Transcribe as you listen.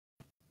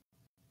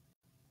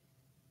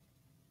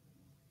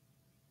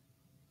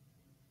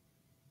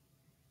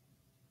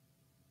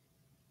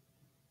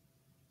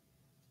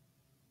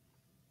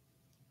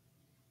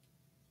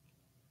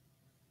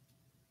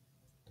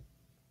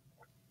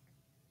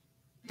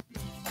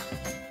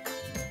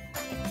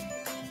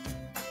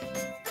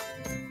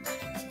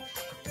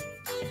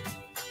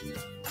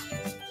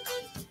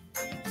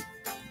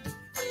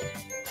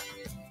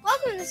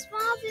Welcome to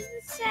Small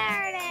Business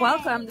Saturday.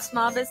 Welcome to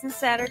Small Business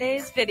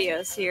Saturdays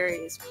video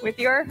series with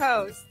your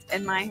host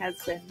and my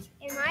husband.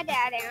 And my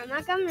dad, Aaron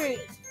Montgomery.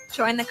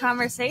 Join the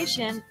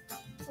conversation.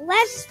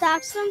 Let's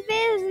talk some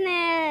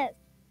business.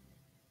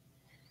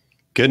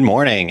 Good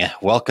morning.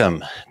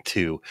 Welcome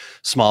to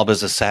Small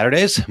Business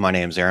Saturdays. My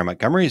name is Aaron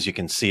Montgomery. As you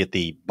can see at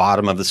the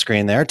bottom of the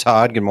screen there,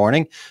 Todd, good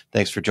morning.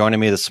 Thanks for joining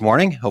me this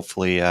morning.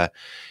 Hopefully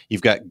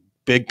you've got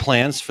big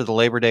plans for the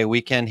Labor Day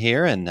weekend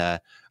here and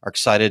are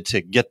excited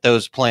to get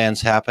those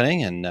plans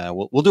happening. And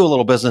we'll do a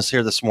little business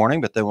here this morning,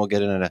 but then we'll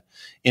get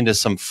into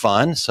some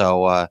fun.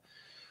 So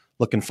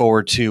looking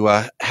forward to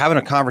having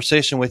a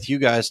conversation with you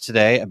guys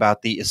today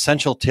about the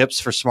essential tips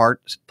for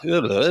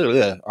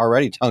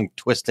already tongue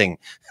twisting.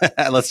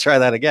 Let's try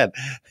that again.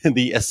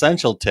 The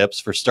essential tips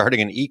for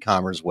starting an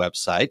e-commerce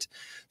website.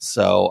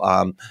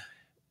 So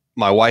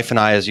my wife and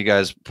I, as you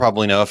guys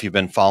probably know, if you've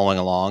been following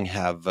along,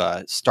 have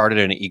started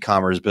an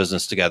e-commerce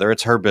business together.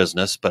 It's her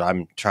business, but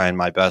I'm trying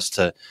my best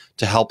to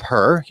help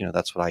her. You know,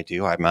 that's what I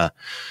do. I'm a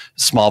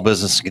small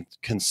business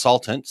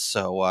consultant,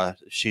 so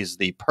she's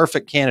the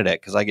perfect candidate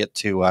because I get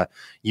to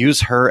use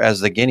her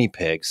as the guinea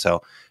pig.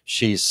 So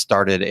she's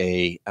started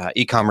a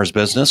e-commerce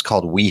business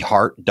called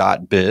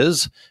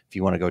weheart.biz. If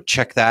you want to go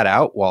check that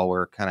out while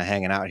we're kind of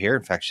hanging out here.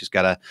 In fact, she's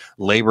got a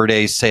Labor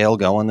Day sale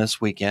going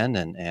this weekend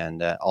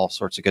and all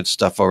sorts of good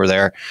stuff over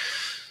there.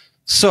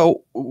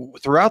 So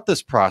throughout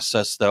this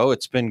process, though,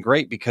 it's been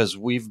great because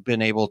we've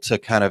been able to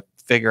kind of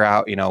figure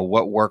out, you know,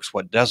 what works,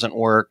 what doesn't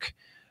work,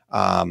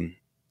 kind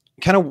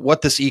of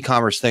what this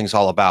e-commerce thing's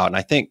all about. And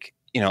I think,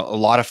 you know, a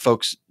lot of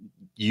folks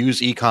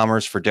use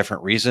e-commerce for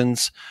different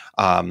reasons.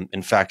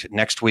 In fact,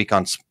 next week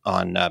on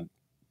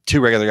Two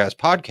Regular Guys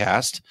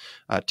podcast,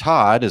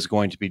 Todd is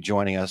going to be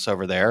joining us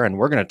over there, and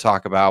we're going to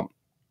talk about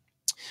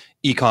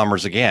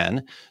e-commerce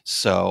again.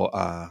 So,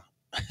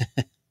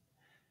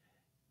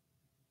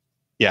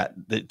 yeah,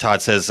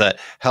 Todd says,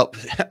 help.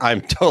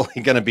 I'm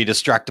totally going to be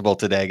distractible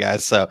today,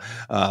 guys. So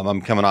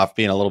I'm coming off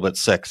being a little bit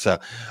sick. So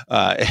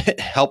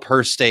help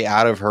her stay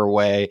out of her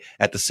way.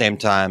 At the same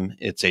time,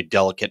 it's a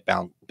delicate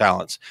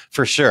balance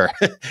for sure.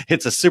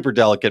 It's a super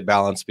delicate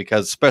balance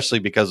especially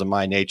because of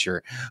my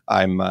nature.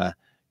 I'm a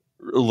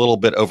little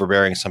bit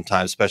overbearing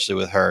sometimes, especially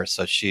with her.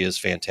 So she is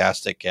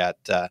fantastic at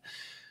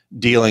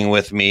dealing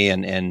with me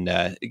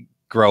and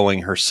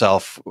growing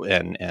herself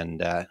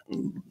and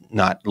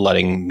not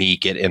letting me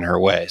get in her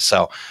way.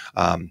 So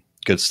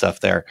good stuff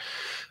there.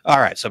 All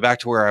right. So back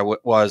to where I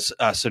was.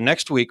 So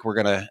next week, we're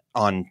going to,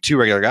 on Two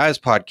Regular Guys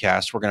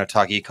podcast, we're going to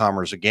talk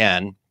e-commerce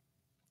again.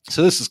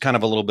 So this is kind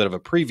of a little bit of a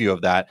preview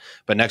of that.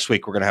 But next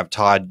week, we're going to have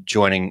Todd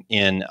joining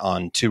in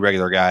on Two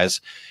Regular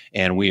Guys,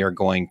 and we are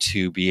going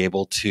to be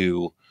able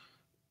to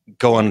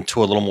go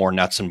into a little more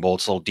nuts and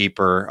bolts, a little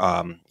deeper.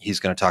 He's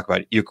going to talk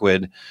about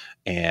Euclid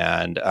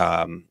and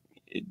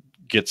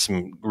get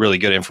some really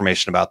good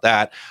information about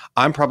that.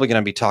 I'm probably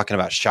going to be talking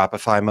about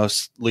Shopify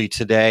mostly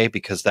today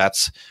because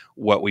that's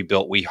what we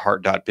built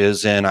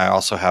weheart.biz in. I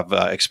also have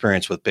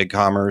experience with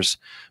BigCommerce,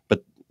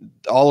 but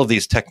all of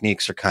these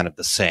techniques are kind of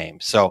the same.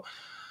 So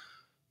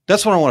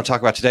that's what I want to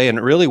talk about today.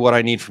 And really what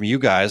I need from you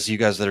guys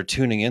that are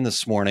tuning in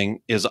this morning,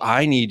 is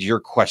I need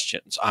your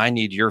questions. I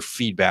need your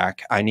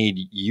feedback. I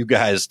need you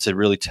guys to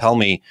really tell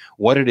me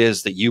what it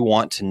is that you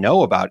want to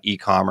know about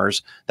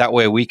e-commerce. That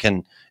way we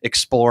can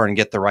explore and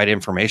get the right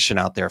information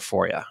out there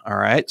for you. All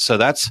right. So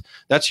that's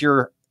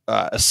your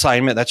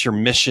assignment. That's your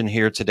mission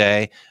here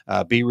today.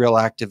 Be real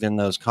active in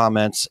those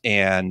comments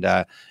and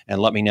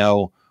let me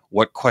know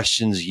what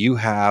questions you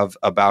have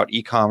about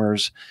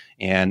e-commerce,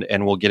 and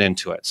we'll get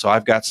into it. So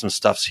I've got some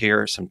stuffs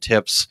here, some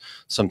tips,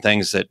 some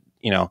things that,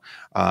 you know,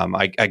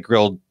 I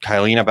grilled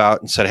Kylene about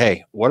and said,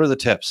 hey, what are the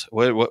tips?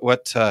 What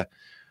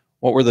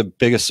were the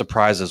biggest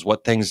surprises?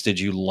 What things did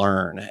you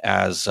learn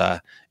as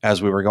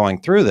we were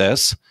going through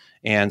this?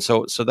 And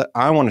so that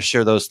I want to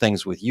share those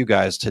things with you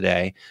guys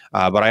today,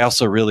 but I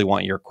also really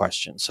want your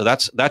questions. So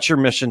that's your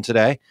mission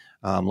today.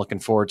 I'm looking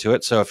forward to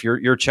it. So if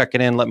you're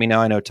checking in, let me know.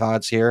 I know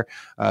Todd's here.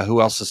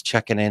 Who else is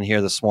checking in here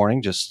this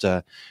morning? Just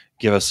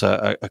give us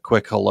a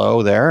quick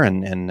hello there,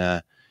 and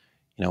you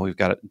know, we've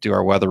got to do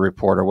our weather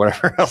report or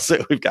whatever else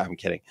that we've got. I'm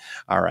kidding.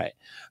 All right,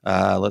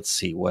 let's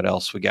see what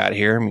else we got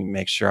here. Let me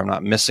make sure I'm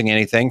not missing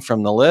anything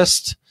from the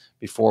list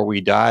before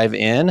we dive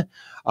in.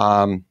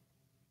 All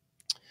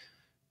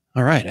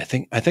right,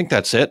 I think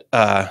that's it.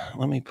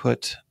 Let me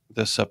put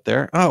this up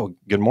there. Oh,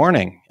 good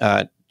morning.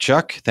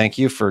 Chuck, thank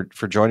you for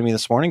joining me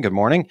this morning. Good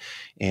morning,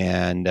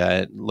 and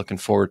looking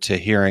forward to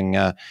hearing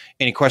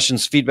any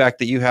questions, feedback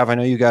that you have. I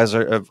know you guys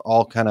have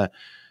all kind of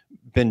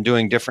been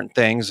doing different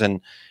things,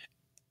 and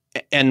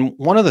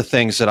one of the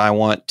things that I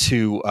want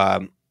to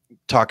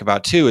talk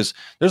about too is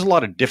there's a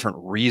lot of different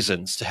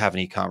reasons to have an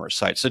e-commerce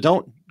site. So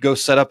don't go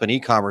set up an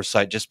e-commerce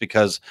site just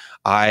because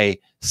I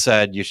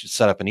said you should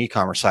set up an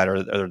e-commerce site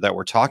or that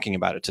we're talking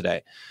about it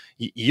today.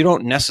 You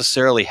don't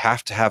necessarily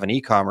have to have an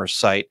e-commerce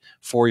site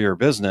for your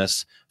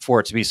business for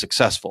it to be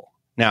successful.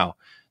 Now,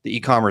 the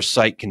e-commerce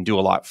site can do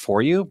a lot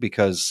for you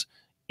because,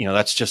 you know,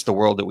 that's just the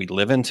world that we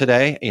live in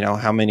today. You know,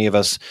 how many of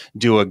us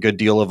do a good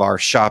deal of our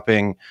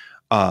shopping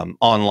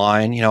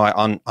online.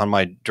 On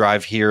my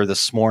drive here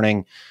this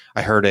morning,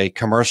 I heard a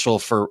commercial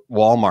for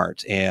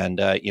Walmart, and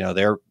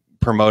they're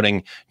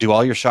promoting do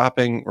all your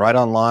shopping right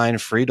online,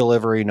 free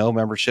delivery, no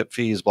membership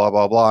fees, blah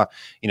blah blah.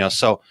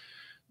 So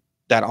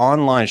that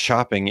online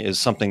shopping is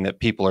something that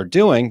people are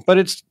doing, but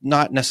it's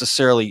not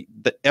necessarily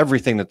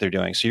everything that they're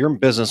doing. So your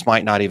business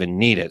might not even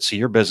need it. So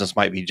your business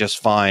might be just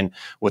fine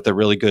with a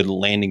really good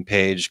landing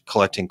page,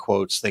 collecting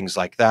quotes, things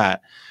like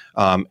that.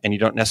 And you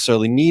don't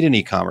necessarily need an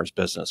e-commerce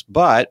business.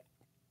 But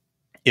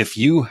if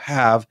you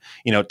have,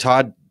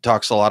 Todd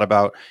talks a lot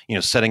about,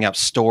 setting up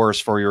stores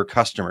for your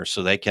customers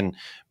so they can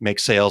make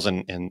sales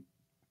and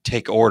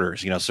take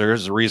orders, so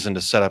there's a reason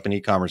to set up an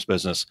e-commerce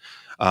business.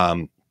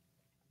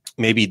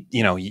 Maybe,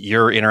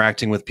 you're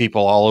interacting with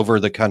people all over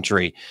the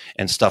country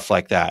and stuff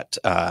like that.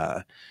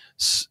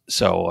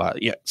 So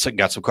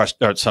got some questions,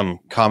 or some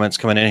comments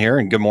coming in here.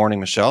 And good morning,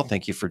 Michelle.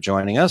 Thank you for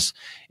joining us.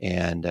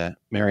 And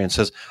Marion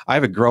says, I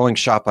have a growing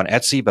shop on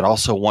Etsy, but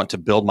also want to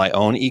build my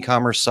own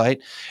e-commerce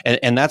site.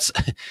 And that's,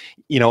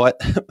 you know what,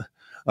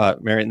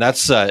 Marion,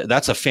 that's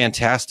a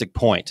fantastic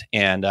point.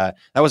 And that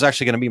was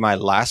actually going to be my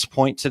last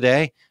point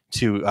today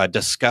to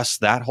discuss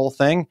that whole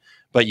thing.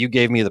 But you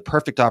gave me the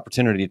perfect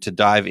opportunity to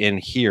dive in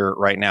here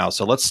right now.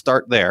 So let's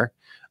start there.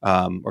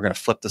 We're going to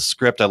flip the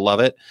script. I love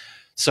it.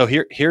 So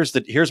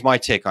here's my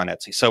take on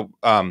Etsy. So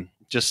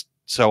just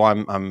so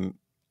I'm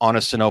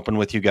honest and open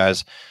with you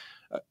guys,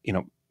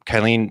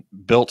 Kylene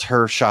built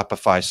her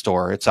Shopify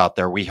store. It's out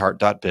there,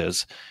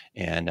 weheart.biz,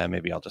 and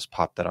maybe I'll just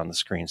pop that on the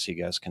screen so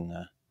you guys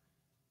can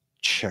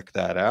check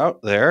that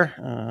out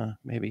there.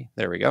 Maybe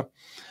there we go.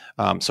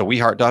 So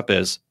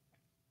weheart.biz.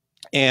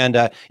 And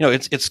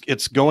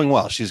it's going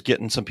well. She's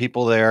getting some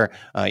people there.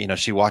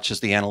 She watches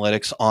the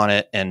analytics on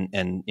it,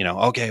 and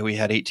okay, we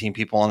had 18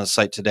 people on the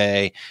site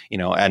today.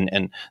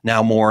 And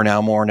now more.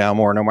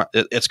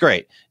 It's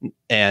great.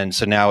 And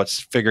so now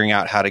it's figuring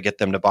out how to get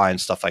them to buy and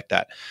stuff like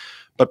that.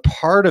 But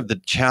part of the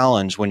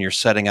challenge when you're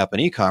setting up an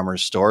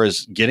e-commerce store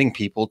is getting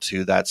people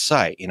to that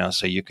site.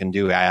 So you can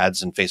do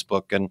ads and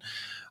Facebook and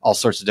all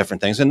sorts of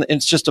different things, and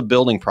it's just a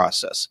building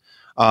process.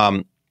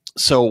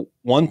 So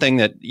one thing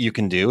that you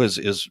can do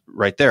is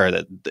right there,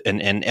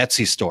 an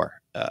Etsy store.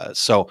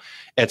 So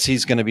Etsy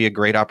is going to be a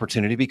great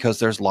opportunity because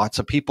there's lots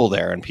of people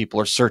there, and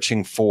people are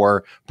searching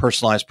for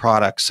personalized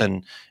products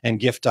and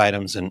gift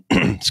items and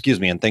excuse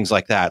me, and things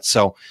like that.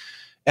 So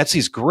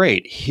Etsy's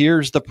great.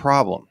 Here's the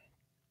problem.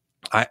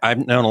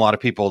 I've known a lot of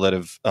people that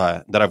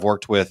I've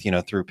worked with,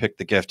 through Pick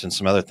the Gift and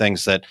some other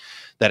things that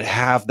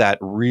have that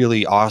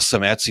really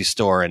awesome Etsy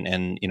store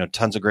and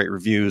tons of great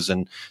reviews,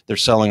 and they're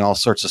selling all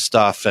sorts of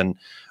stuff. And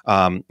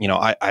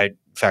in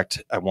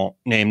fact, I won't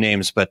name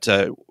names, but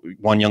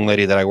one young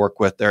lady that I work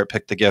with there at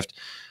Pick the Gift,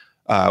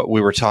 we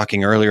were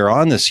talking earlier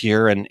on this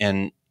year,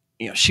 and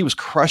she was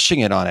crushing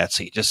it on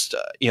Etsy. Just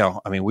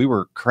we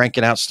were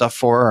cranking out stuff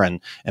for her,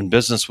 and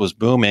business was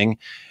booming.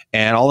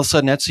 And all of a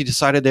sudden, Etsy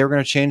decided they were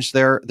going to change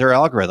their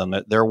algorithm,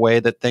 their way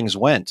that things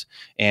went.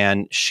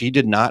 And she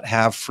did not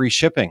have free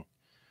shipping.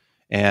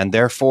 And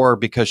therefore,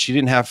 because she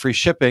didn't have free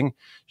shipping,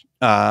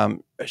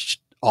 all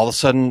of a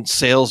sudden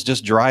sales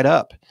just dried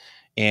up.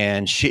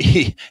 And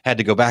she had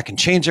to go back and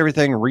change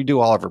everything,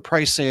 redo all of her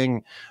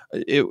pricing.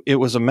 It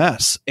was a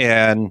mess.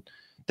 And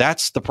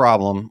that's the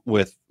problem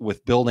with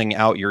building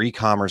out your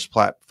e-commerce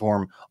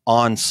platform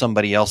on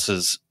somebody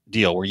else's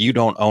deal where you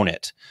don't own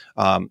it.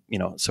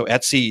 So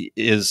Etsy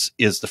is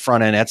the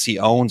front end. Etsy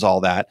owns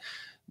all that.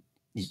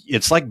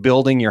 It's like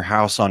building your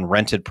house on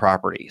rented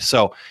property.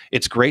 So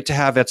it's great to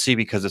have Etsy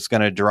because it's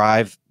going to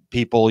drive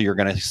people. You're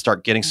going to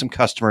start getting some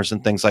customers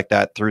and things like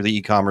that through the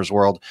e-commerce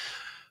world.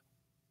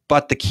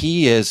 But the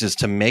key is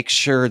to make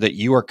sure that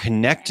you are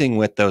connecting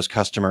with those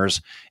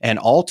customers and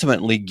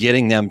ultimately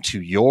getting them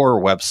to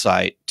your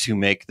website to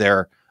make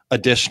their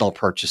additional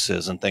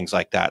purchases and things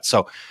like that.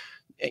 So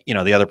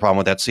the other problem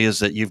with Etsy is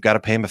that you've got to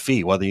pay them a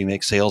fee, whether you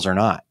make sales or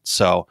not.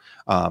 So,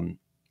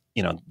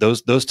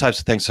 those types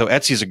of things. So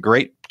Etsy is a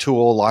great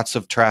tool, lots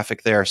of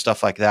traffic there,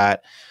 stuff like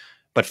that,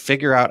 but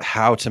figure out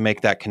how to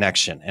make that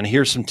connection. And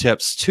here's some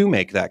tips to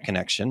make that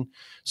connection.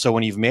 So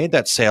when you've made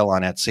that sale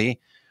on Etsy,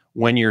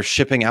 when you're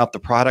shipping out the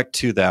product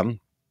to them,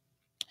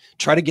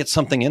 try to get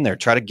something in there,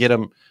 try to get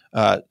them,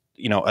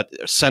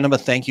 send them a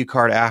thank you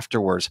card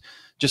afterwards.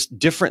 Just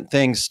different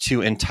things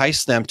to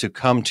entice them to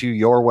come to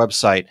your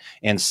website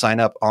and sign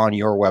up on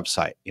your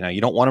website. You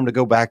don't want them to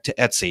go back to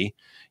Etsy.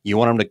 You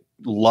want them to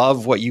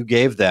love what you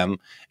gave them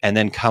and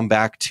then come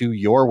back to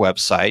your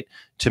website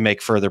to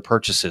make further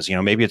purchases.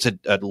 Maybe it's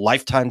a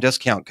lifetime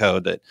discount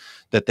code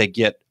that they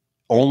get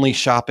only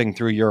shopping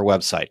through your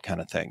website kind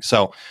of thing.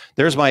 So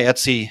there's my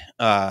Etsy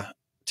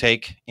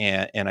take.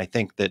 And I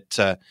think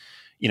that,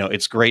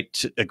 it's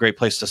a great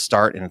place to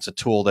start. And it's a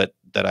tool that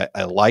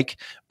I like.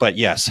 But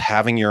yes,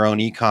 having your own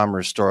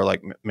e-commerce store,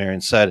 like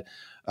Marion said,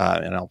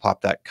 and I'll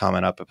pop that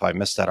comment up if I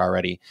missed that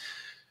already,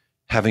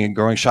 having a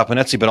growing shop on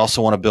Etsy, but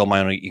also want to build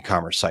my own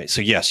e-commerce site. So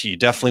yes, you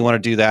definitely want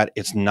to do that.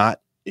 It's not,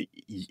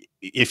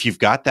 if you've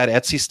got that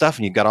Etsy stuff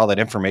and you've got all that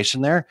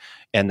information there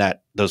and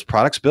those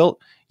products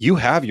built, you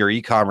have your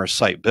e-commerce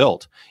site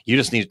built. You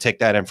just need to take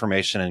that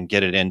information and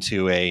get it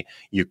into a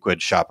Euclid,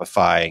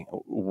 Shopify,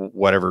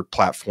 whatever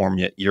platform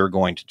you're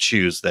going to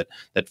choose that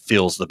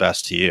feels the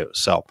best to you.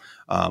 So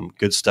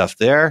good stuff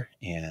there.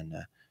 And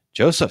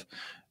Joseph,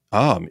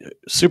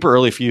 super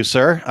early for you,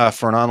 sir.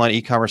 For an online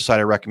e-commerce site,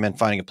 I recommend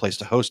finding a place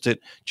to host it.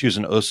 Choose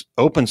an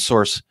open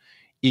source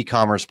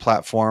e-commerce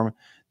platform,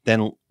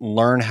 then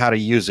learn how to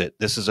use it.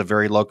 This is a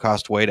very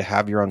low-cost way to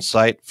have your own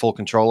site, full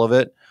control of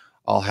it.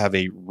 I'll have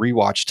a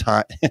rewatch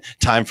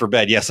time for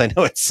bed. Yes, I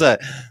know it's.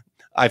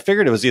 I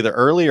figured it was either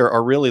early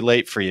or really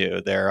late for you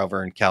there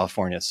over in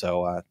California.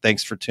 So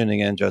thanks for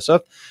tuning in,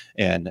 Joseph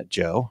and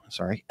Joe.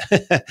 Sorry,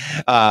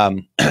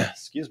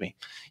 excuse me.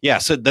 Yeah,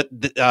 so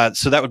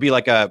that would be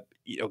like a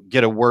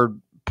get a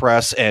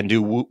WordPress and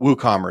do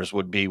WooCommerce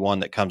would be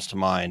one that comes to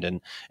mind,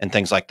 and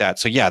things like that.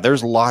 So yeah,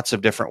 there's lots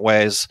of different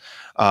ways.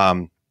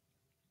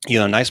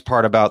 Nice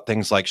part about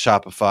things like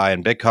Shopify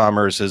and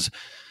BigCommerce is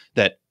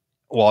that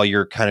while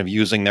you're kind of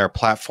using their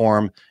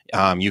platform,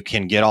 you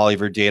can get all of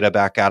your data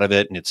back out of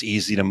it, and it's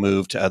easy to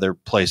move to other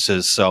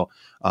places. So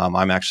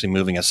I'm actually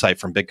moving a site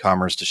from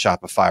BigCommerce to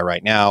Shopify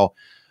right now.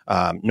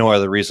 No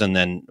other reason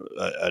than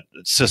a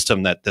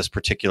system that this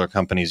particular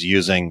company is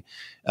using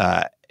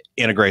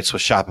integrates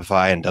with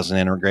Shopify and doesn't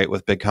integrate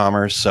with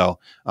BigCommerce. So,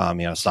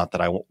 it's not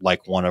that I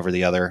like one over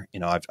the other.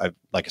 I've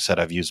like I said,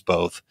 I've used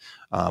both.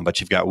 But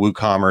you've got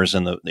WooCommerce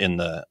in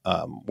the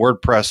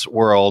WordPress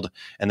world,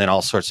 and then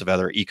all sorts of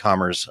other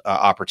e-commerce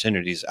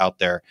opportunities out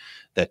there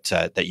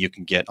that you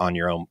can get on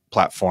your own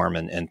platform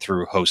and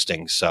through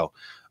hosting. So,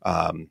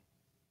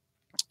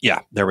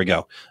 there we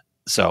go.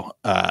 So,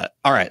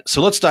 all right.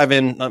 So let's dive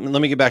in. Let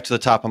me get back to the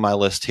top of my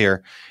list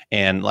here.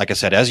 And like I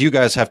said, as you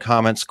guys have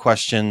comments,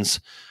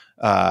 questions,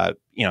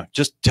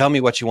 just tell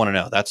me what you want to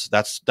know.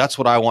 That's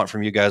what I want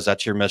from you guys.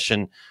 That's your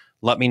mission.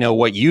 Let me know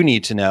what you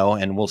need to know,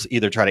 and we'll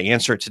either try to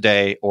answer it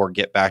today or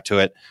get back to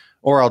it,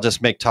 or I'll just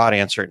make Todd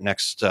answer it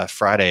next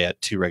Friday at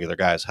Two Regular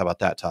Guys. How about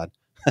that, Todd?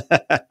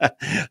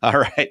 All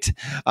right.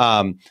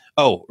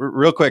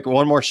 Real quick,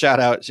 one more shout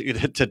out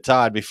to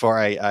Todd before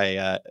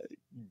I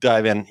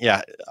dive in.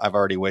 Yeah, I've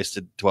already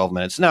wasted 12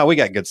 minutes. No, we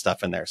got good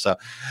stuff in there. So,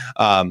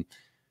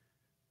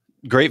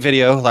 great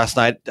video last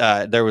night.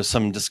 There was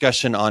some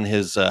discussion on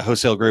his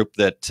wholesale group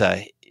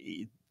that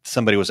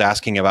somebody was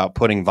asking about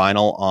putting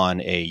vinyl on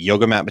a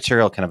yoga mat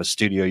material, kind of a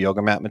studio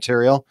yoga mat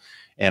material.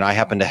 And I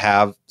happen to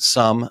have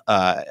some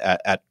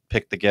at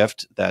Pick the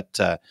Gift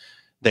that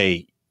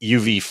they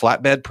UV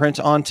flatbed print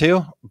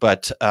onto.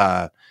 But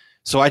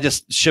so I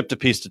just shipped a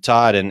piece to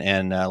Todd,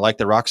 and like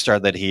the rock star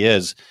that he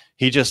is,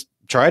 he just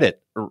tried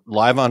it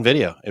live on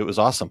video. It was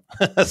awesome.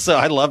 So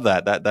I love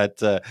that.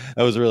 That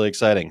was really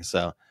exciting.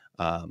 So,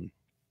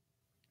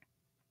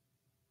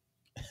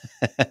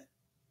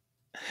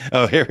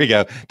 oh, here we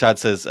go. Todd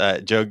says,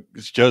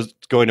 Joe's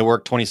going to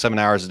work 27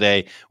 hours a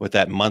day with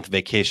that month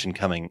vacation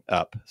coming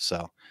up.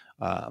 So,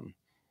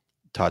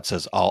 Todd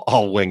says,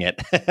 I'll wing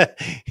it.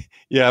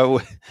 Yeah.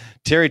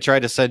 Terry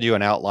tried to send you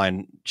an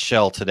outline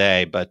shell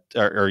today,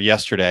 or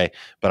yesterday,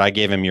 but I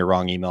gave him your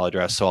wrong email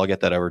address. So I'll get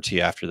that over to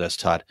you after this,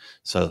 Todd,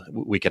 so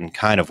we can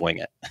kind of wing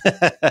it.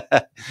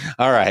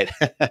 All right.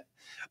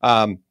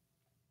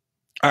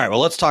 All right. Well,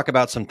 let's talk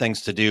about some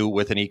things to do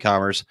with an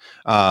e-commerce.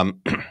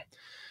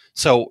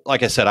 So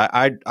like I said,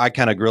 I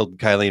kind of grilled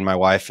Kylie, my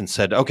wife, and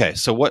said, okay,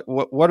 so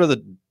what are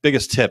the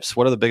biggest tips?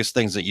 What are the biggest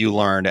things that you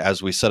learned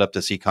as we set up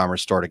this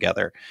e-commerce store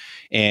together?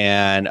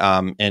 And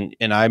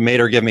I made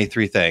her give me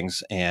 3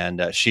 things,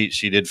 and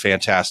she did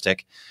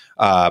fantastic.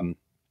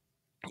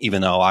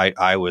 Even though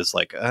I was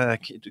like,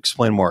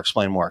 explain more.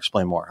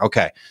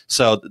 Okay.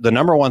 So the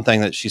number one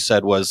thing that she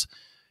said was,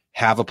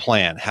 have a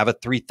plan, have a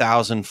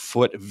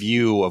 3,000-foot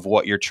view of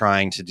what you're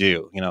trying to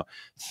do.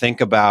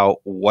 Think about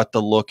what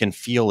the look and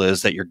feel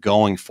is that you're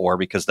going for,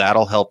 because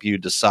that'll help you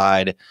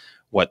decide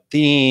what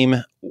theme,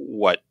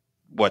 what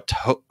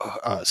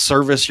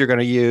service you're going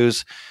to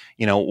use,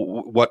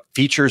 what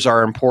features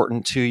are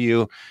important to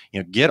you.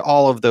 Get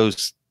all of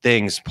those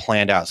things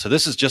planned out. So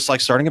this is just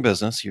like starting a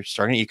business. You're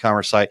starting an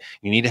e-commerce site.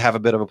 You need to have a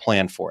bit of a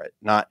plan for it,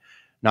 not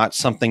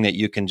something that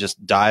you can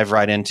just dive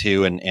right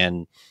into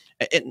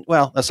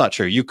well, that's not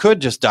true. You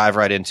could just dive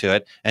right into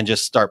it and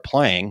just start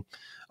playing.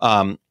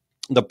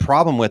 The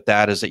problem with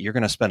that is that you're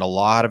going to spend a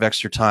lot of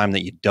extra time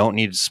that you don't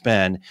need to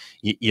spend.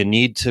 You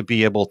need to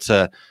be able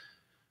to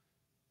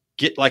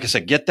get, like I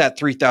said, get that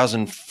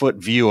 3,000-foot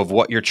view of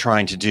what you're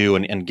trying to do,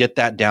 and get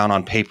that down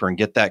on paper and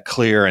get that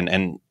clear,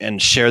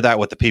 and share that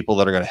with the people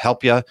that are going to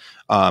help you.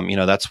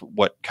 That's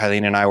what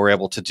Kylie and I were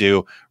able to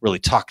do, really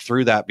talk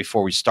through that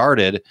before we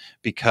started,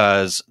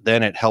 because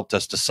then it helped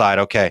us decide,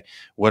 okay,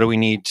 what do we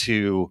need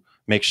to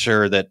make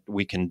sure that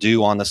we can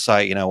do on the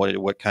site?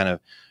 What kind of,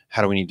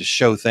 how do we need to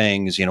show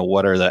things?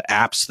 What are the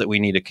apps that we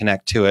need to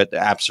connect to it? The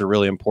apps are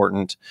really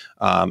important,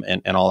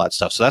 and all that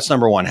stuff. So that's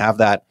number one, have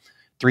that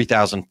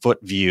 3,000-foot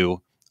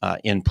view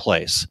in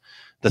place.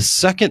 The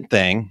second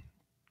thing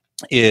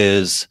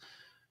is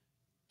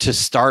to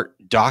start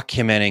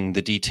documenting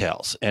the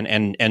details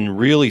and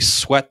really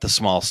sweat the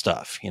small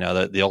stuff. You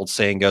know, the old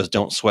saying goes,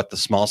 don't sweat the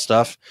small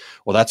stuff.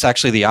 Well, that's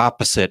actually the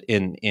opposite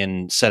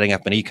in setting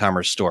up an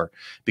e-commerce store,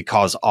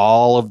 because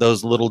all of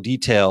those little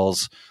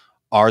details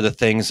are the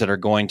things that are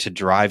going to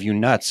drive you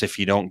nuts if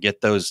you don't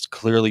get those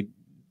clearly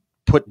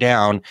put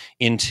down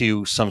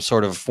into some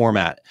sort of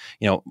format.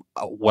 You know,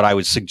 what I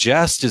would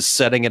suggest is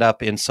setting it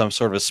up in some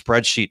sort of a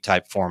spreadsheet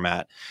type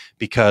format,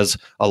 because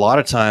a lot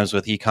of times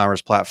with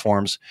e-commerce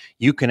platforms,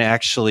 you can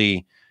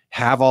actually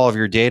have all of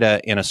your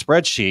data in a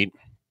spreadsheet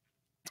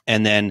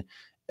and then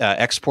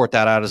export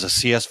that out as a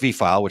CSV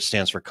file, which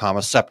stands for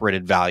comma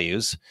separated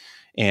values,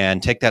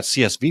 and take that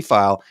CSV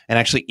file and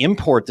actually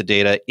import the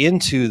data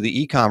into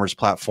the e-commerce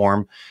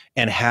platform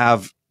and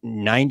have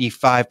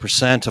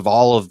 95% of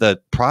all of the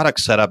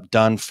product setup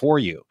done for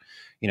you.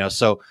 You know,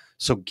 so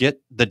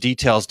get the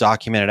details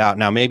documented out.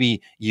 Now,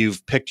 maybe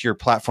you've picked your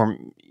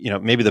platform. You know,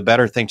 maybe the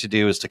better thing to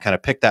do is to kind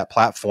of pick that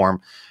platform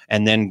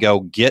and then go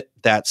get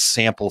that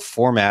sample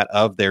format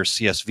of their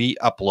CSV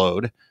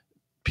upload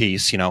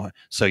piece. You know,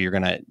 so you're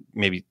going to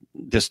maybe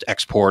just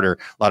export, or a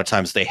lot of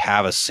times they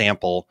have a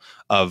sample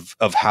of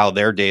how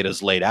their data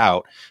is laid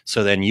out.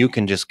 So then you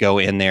can just go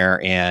in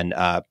there and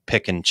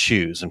pick and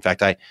choose. In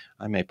fact, I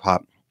may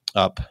pop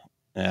up.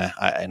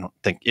 I don't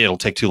think it'll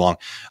take too long.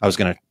 I was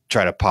going to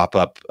try to pop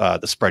up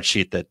the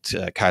spreadsheet that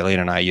Kylene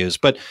and I use.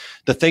 But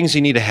the things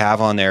you need to have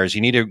on there is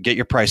you need to get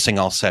your pricing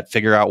all set,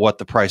 figure out what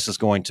the price is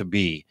going to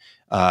be.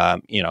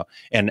 You know,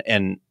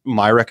 and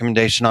my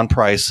recommendation on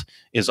price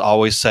is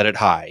always set it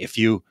high.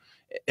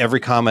 Every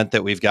comment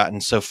that we've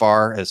gotten so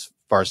far as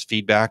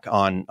feedback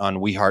on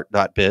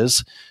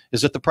weheart.biz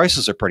is that the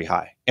prices are pretty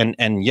high.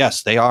 And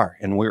yes, they are.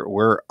 And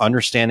we're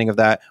understanding of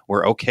that.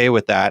 We're okay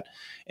with that.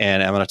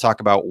 And I'm going to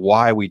talk about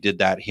why we did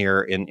that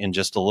here in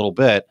just a little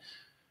bit.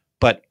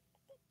 But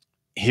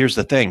here's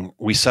the thing.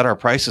 We set our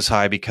prices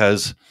high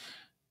because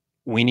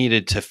we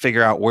needed to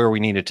figure out where we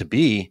needed to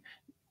be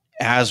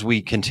as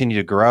we continue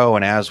to grow,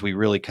 and as we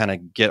really kind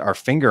of get our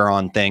finger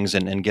on things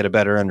and get a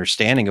better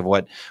understanding of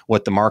what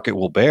the market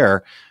will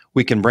bear.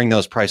 We can bring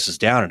those prices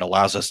down. It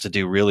allows us to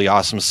do really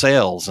awesome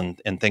sales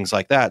and things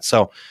like that.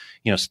 So,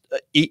 you know,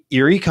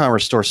 your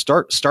e-commerce store,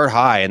 start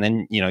high, and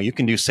then, you know, you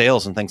can do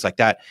sales and things like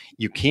that.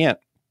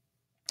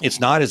 It's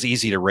not as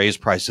easy to raise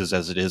prices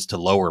as it is to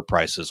lower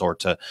prices or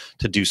to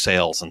do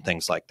sales and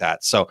things like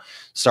that. So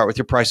start with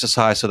your prices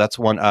high. So that's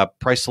one.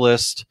 Price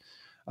list.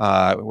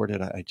 Where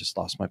did I just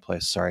lost my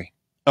place? Sorry.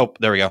 Oh,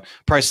 there we go.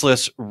 Price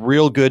list,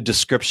 real good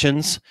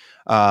descriptions.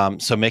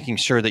 So making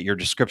sure that your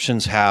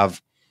descriptions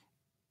have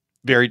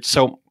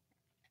so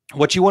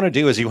what you want to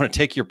do is you want to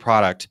take your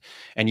product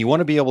and you want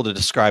to be able to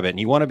describe it, and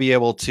you want to be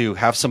able to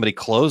have somebody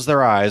close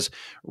their eyes,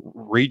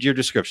 read your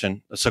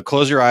description. So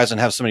close your eyes and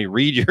have somebody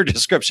read your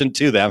description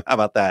to them. How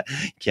about that?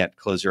 You can't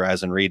close your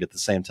eyes and read at the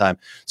same time.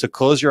 So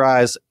close your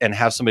eyes and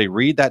have somebody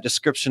read that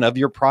description of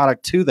your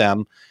product to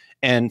them,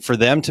 and for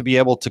them to be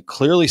able to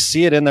clearly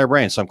see it in their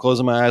brain. So I'm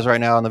closing my eyes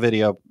right now on the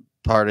video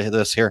part of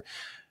this here.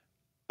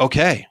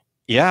 Okay.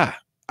 Yeah.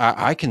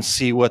 I can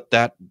see what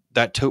that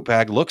tote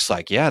bag looks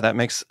like. Yeah,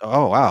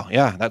 oh, wow.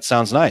 Yeah, that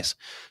sounds nice.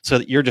 So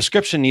your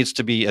description needs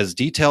to be as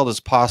detailed as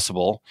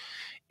possible.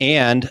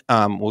 And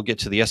we'll get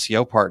to the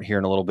SEO part here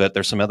in a little bit.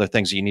 There's some other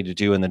things that you need to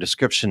do in the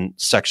description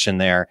section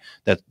there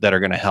that are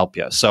going to help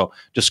you. So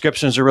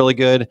descriptions are really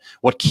good.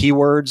 What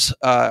keywords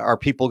are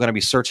people going to be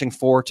searching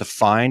for to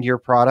find your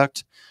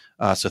product?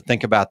 So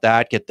think about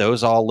that. Get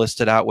those all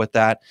listed out with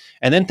that.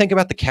 And then think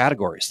about the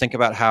categories. Think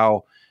about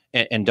how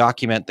and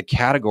document the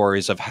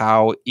categories of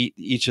how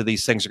each of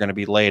these things are going to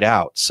be laid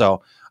out.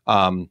 So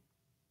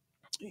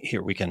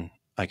here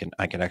I can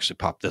actually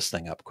pop this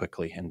thing up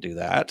quickly and do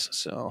that.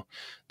 So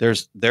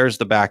there's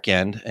the back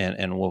end,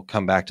 and we'll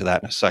come back to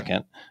that in a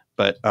second.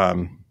 But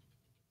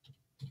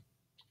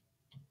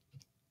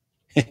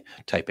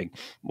typing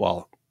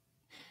while.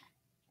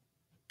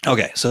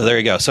 Okay, so there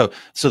you go. So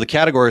the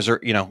categories are,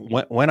 you know,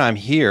 when I'm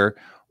here,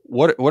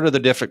 what are the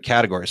different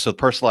categories? So the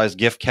personalized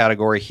gift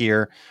category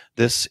here.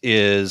 This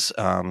is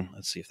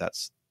let's see if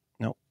that's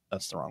nope,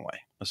 that's the wrong way.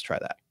 Let's try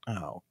that.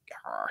 Oh,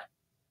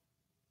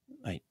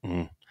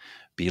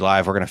 be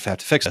live. We're gonna have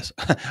to fix this.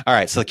 All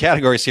right. So the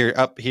categories here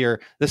up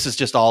here. This is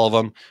just all of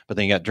them. But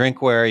then you got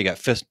drinkware, you got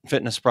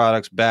fitness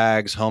products,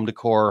 bags, home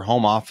decor,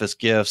 home office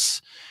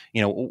gifts.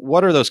 You know,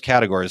 what are those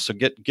categories? So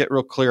get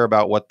real clear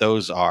about what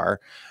those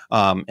are,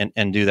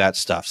 and do that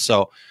stuff.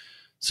 So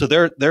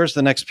there's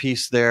the next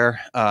piece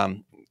there.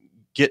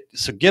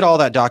 Get all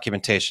that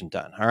documentation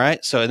done. All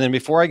right. So, and then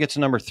before I get to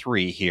number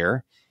 3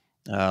 here,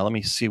 let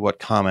me see what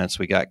comments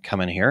we got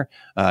coming here.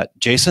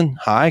 Jason,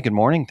 hi, good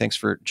morning. Thanks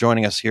for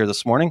joining us here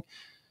this morning.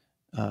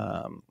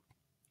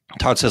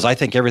 Todd says, I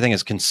think everything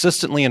is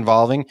consistently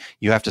evolving.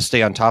 You have to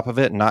stay on top of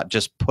it and not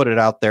just put it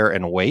out there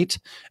and wait.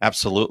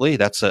 Absolutely.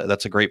 That's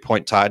a great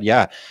point, Todd.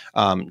 Yeah.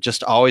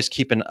 Just always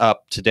keeping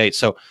up to date.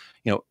 So,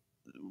 you know,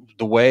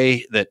 the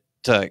way that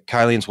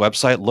Kylene's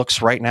website looks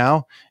right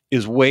now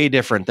is way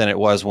different than it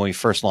was when we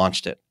first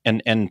launched it.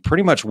 And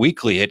pretty much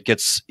weekly it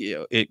gets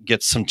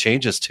some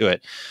changes to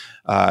it.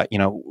 You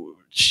know,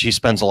 she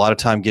spends a lot of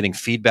time getting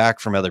feedback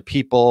from other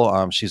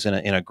people. She's in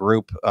a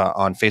group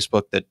on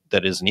Facebook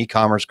that is an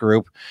e-commerce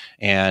group,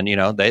 and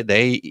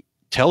they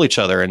tell each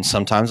other, and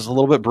sometimes it's a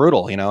little bit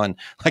brutal, and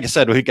like I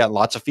said, we've got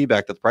lots of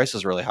feedback that the price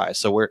is really high.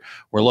 So we're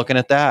looking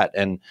at that,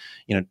 and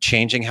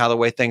changing how the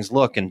way things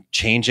look and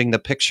changing the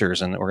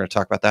pictures, and we're going to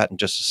talk about that in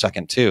just a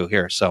second too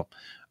here. So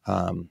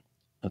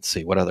let's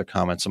see, what other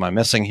comments am I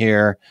missing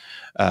here?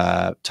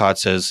 Todd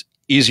says,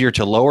 easier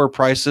to lower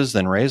prices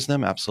than raise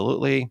them.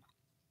 Absolutely.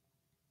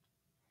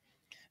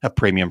 A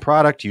premium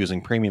product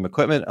using premium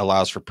equipment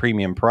allows for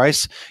premium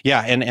price. Yeah,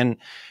 and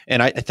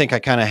I think I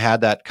kind of had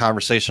that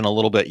conversation a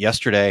little bit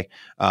yesterday.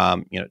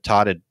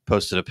 Todd had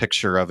posted a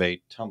picture of a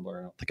tumbler.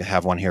 I don't think I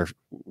have one here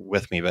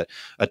with me, but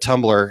a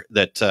tumbler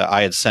that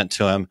I had sent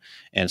to him,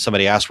 and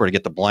somebody asked where to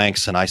get the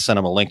blanks, and I sent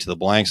him a link to the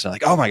blanks, and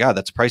like, oh my God,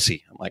 that's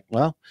pricey. I'm like,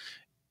 well,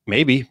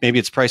 maybe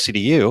it's pricey to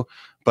you,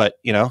 but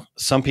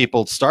some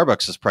people,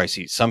 Starbucks is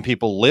pricey. Some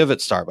people live at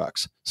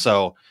Starbucks,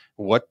 so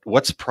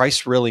what's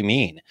price really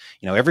mean?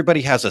 Everybody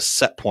has a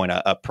set point,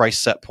 a price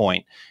set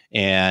point.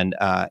 And,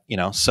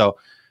 so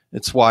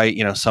it's why,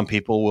 some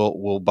people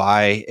will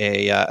buy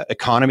a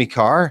economy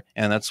car.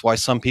 And that's why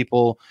some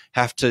people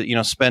have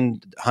to,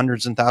 spend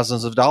hundreds and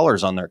thousands of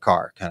dollars on their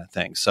car, kind of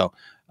thing. So,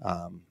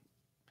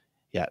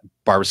 yeah,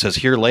 Barbara says,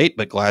 here late,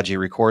 but glad you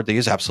record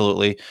these.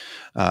 Absolutely.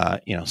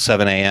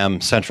 7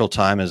 a.m. Central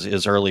Time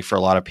is early for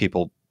a lot of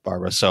people,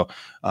 Barbara. So,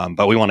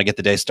 but we want to get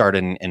the day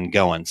started and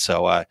going.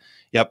 So,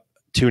 yep.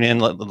 Tune in,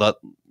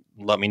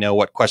 let me know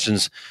what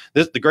questions.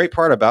 The great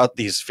part about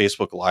these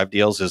Facebook Live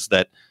deals is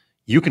that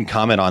you can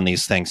comment on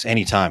these things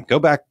anytime. Go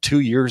back 2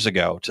 years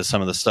ago to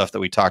some of the stuff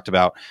that we talked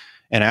about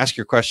and ask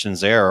your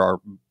questions there,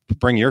 or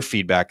bring your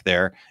feedback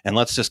there, and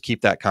let's just keep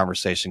that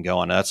conversation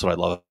going. That's what I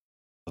love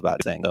about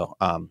the thing, though.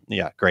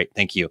 Yeah, great.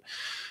 Thank you.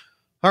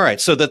 All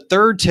right. So the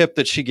third tip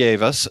that she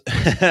gave us,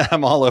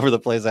 I'm all over the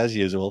place as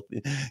usual.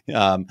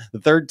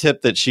 The third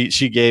tip that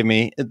she gave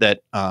me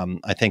that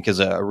I think is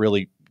a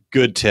really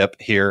good tip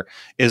here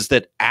is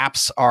that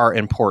apps are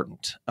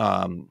important.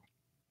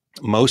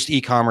 Most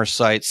e-commerce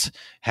sites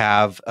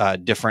have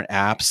different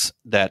apps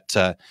that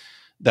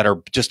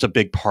are just a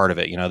big part of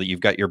it. That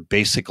you've got your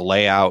basic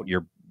layout,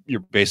 your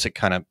basic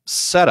kind of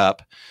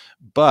setup,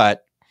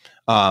 but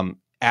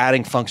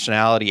adding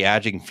functionality,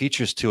 adding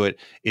features to it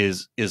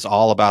is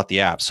all about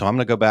the app. So I'm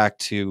going to go back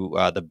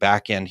to the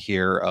back end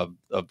here of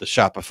the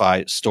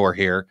Shopify store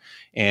here,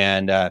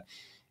 and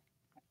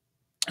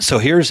so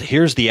here's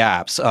the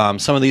apps.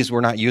 Some of these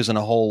we're not using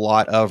a whole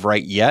lot of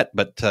right yet,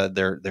 but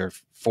they're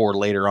for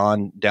later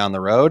on down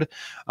the road.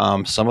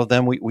 Some of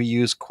them we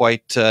use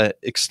quite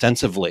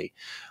extensively.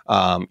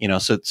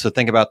 So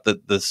think about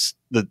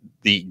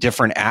the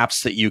different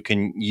apps that you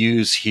can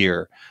use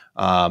here.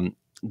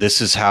 This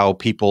is how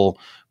people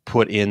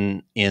put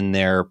in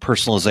their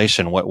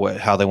personalization,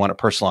 how they want it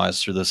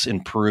personalized through this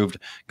improved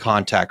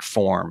contact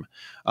form.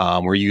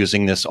 We're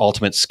using this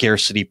Ultimate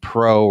Scarcity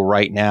Pro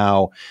right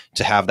now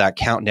to have that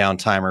countdown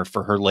timer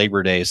for her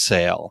Labor Day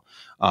sale.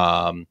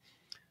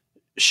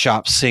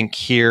 Shop Sync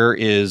here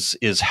is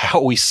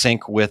how we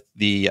sync with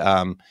the,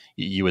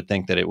 you would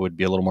think that it would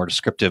be a little more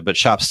descriptive, but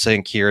Shop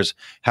Sync here is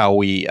how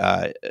we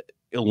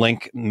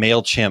link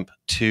MailChimp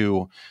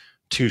to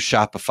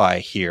Shopify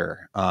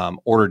here.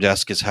 Order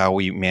Desk is how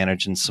we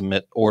manage and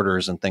submit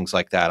orders and things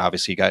like that.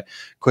 Obviously, you got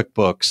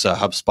QuickBooks,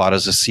 HubSpot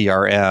is a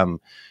CRM.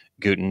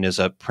 Guten is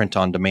a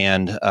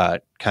print-on-demand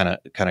kind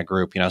of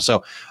group,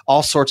 So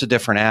all sorts of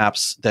different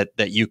apps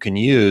that you can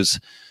use.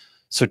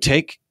 So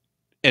take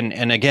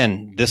and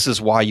again, this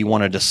is why you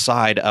want to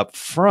decide up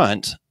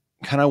front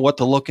kind of what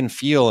the look and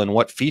feel and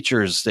what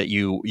features that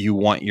you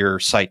want your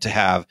site to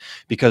have,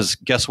 because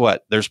guess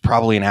what? There's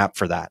probably an app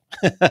for that.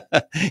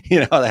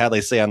 How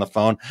they say on the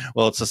phone.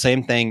 Well, it's the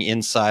same thing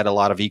inside a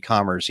lot of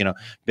e-commerce.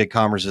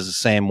 BigCommerce is the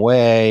same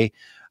way.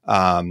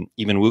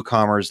 Even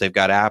WooCommerce, they've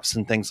got apps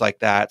and things like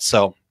that.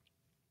 So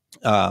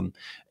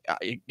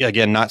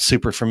again, not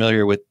super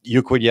familiar with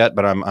Euclid yet,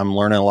 but I'm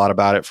learning a lot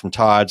about it from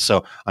Todd.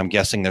 So I'm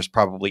guessing there's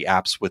probably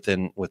apps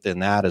within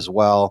that as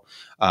well.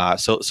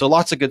 So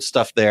lots of good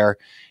stuff there.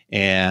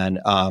 And,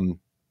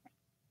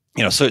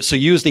 so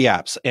use the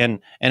apps.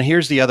 And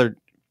here's the other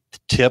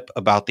tip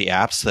about the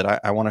apps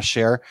that I want to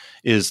share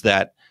is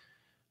that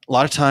a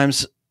lot of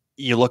times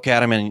you look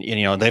at them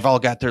and they've all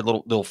got their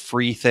little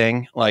free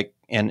thing, like,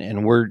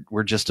 and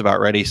we're just about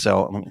ready.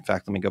 So in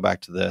fact, let me go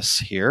back to this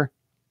here.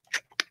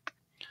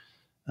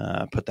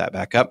 Put that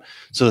back up.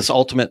 So this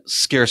Ultimate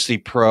Scarcity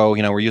Pro,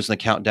 we're using the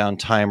countdown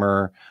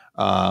timer,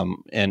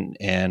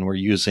 and we're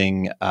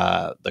using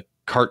the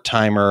cart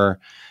timer,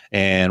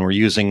 and we're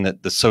using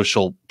the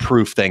social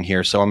proof thing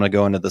here. So I'm going to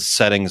go into the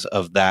settings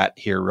of that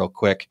here real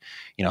quick.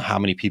 How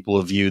many people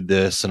have viewed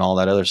this and all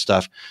that other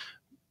stuff.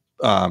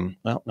 Well,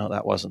 no,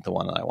 that wasn't the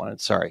one that I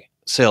wanted. Sorry.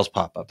 Sales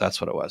pop-up. That's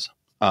what it was.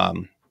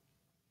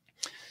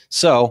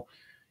 So,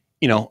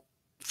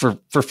 for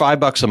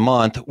 $5 a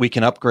month, we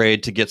can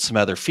upgrade to get some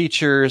other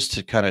features,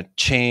 to kind of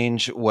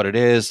change what it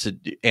is, to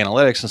do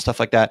analytics and stuff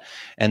like that.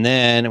 And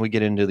then we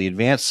get into the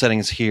advanced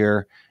settings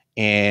here,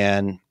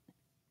 and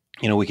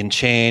we can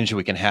change,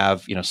 we can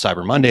have,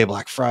 Cyber Monday,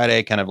 Black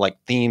Friday, kind of like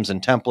themes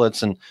and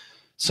templates and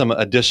some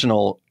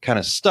additional kind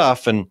of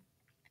stuff. And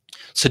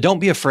so don't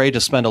be afraid to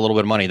spend a little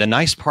bit of money. The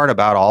nice part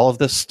about all of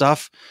this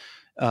stuff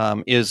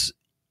is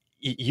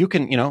you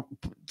can,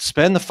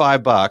 spend the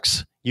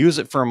 $5, use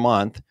it for a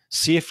month,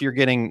 see if you're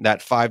getting that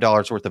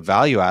 $5 worth of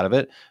value out of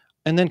it,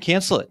 and then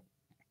cancel it.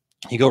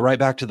 You go right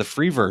back to the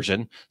free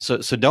version. So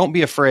don't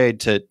be afraid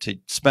to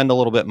spend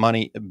a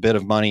bit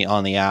of money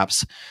on the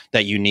apps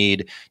that you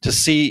need to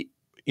see,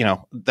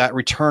 that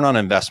return on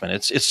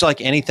investment. It's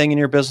like anything in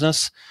your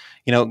business.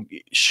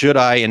 Should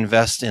I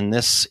invest in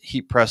this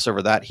heat press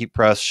over that heat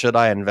press? Should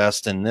I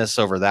invest in this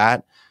over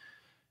that?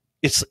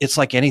 It's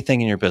like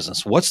anything in your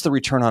business. What's the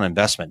return on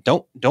investment?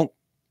 Don't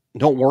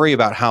worry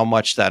about how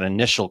much that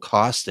initial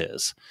cost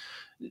is.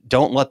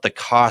 Don't let the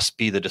cost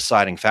be the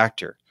deciding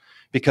factor.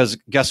 Because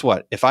guess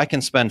what? If I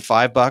can spend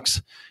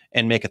 $5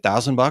 and make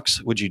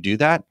 $1,000, would you do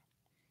that?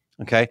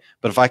 Okay.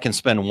 But if I can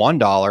spend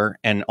 $1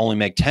 and only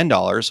make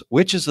 $10,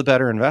 which is the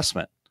better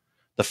investment?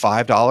 The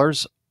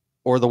 $5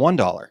 or the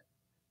 $1?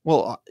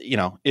 Well,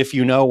 if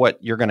you know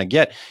what you're going to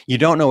get, you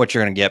don't know what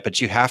you're going to get, but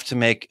you have to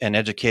make an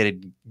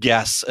educated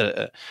guess,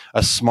 a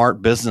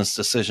smart business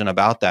decision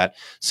about that.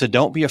 So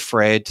don't be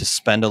afraid to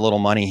spend a little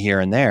money here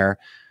and there,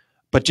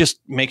 but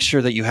just make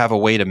sure that you have a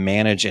way to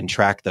manage and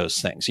track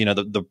those things.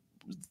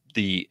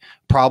 The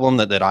problem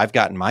that I've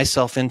gotten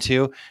myself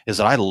into is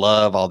that I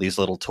love all these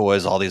little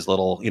toys, all these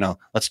little,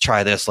 let's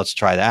try this, let's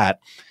try that.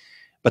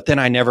 But then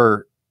I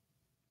never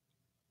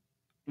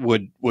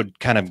would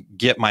kind of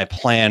get my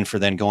plan for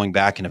then going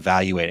back and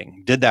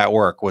evaluating. Did that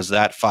work? Was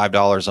that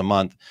 $5 a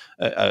month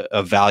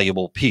a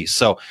valuable piece?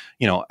 So,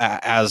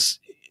 as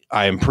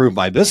I improved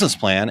my business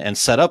plan and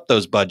set up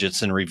those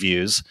budgets and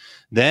reviews,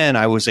 then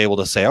I was able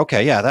to say,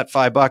 okay, yeah, that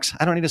 $5,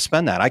 I don't need to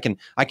spend that. I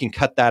can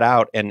cut that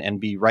out and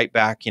be right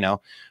back,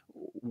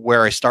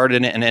 where I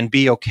started and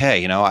be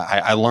okay.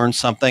 I learned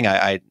something.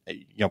 I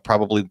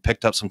probably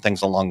picked up some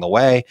things along the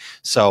way.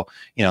 So,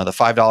 the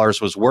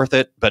 $5 was worth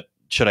it, but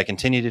should I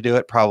continue to do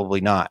it?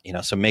 Probably not.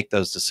 So make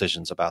those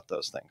decisions about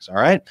those things. All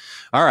right.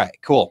 All right,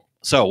 cool.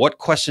 So what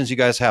questions you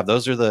guys have?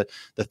 Those are the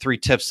 3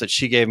 tips that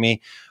she gave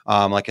me.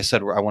 Like I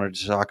said, I wanted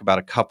to talk about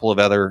a couple of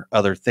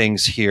other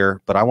things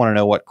here, but I want to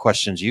know what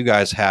questions you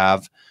guys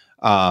have.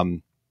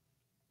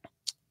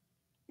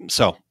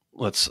 So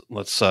let's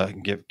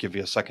give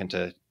you a second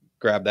to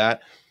grab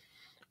that.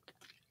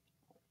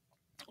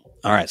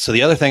 All right. So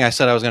the other thing I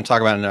said I was going to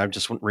talk about, and I'm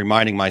just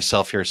reminding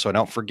myself here so I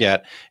don't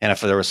forget. And if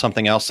there was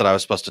something else that I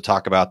was supposed to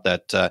talk about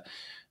that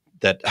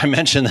I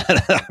mentioned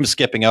that I'm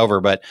skipping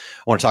over, but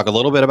I want to talk a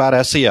little bit about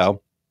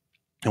SEO.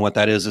 And what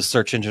that is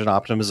search engine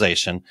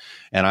optimization.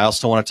 And I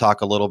also want to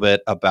talk a little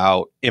bit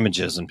about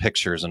images and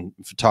pictures and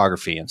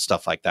photography and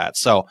stuff like that.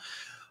 So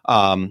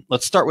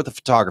let's start with the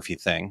photography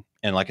thing.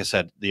 And like I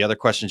said, the other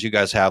questions you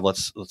guys have,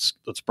 let's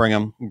bring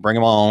them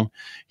on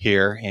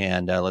here,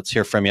 and let's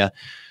hear from you.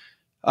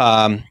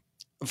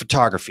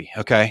 Photography.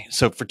 Okay.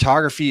 So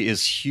photography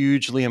is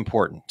hugely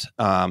important.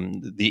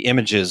 The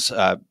images,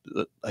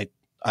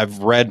 I've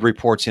read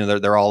reports,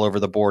 they're all over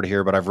the board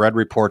here, but I've read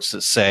reports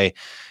that say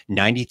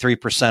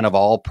 93% of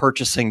all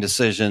purchasing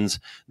decisions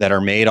that are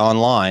made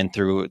online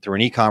through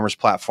an e-commerce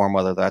platform,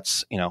 whether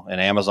that's, an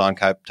Amazon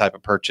type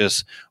of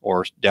purchase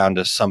or down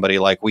to somebody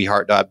like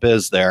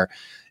weheart.biz, there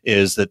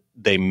is that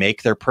they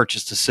make their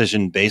purchase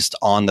decision based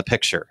on the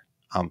picture.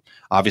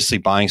 Obviously,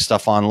 buying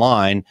stuff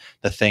online,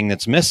 the thing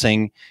that's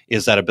missing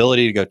is that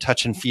ability to go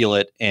touch and feel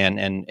it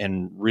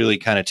and really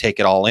kind of take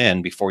it all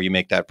in before you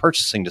make that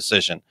purchasing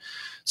decision.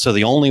 So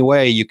the only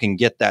way you can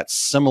get that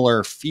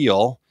similar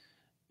feel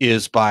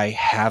is by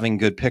having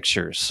good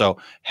pictures. So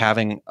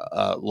having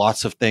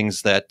lots of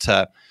things that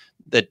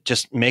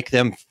just make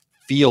them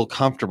feel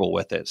comfortable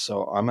with it.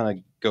 So I'm going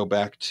to go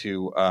back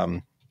to,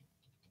 of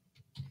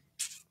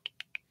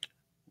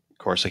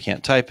course, I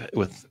can't type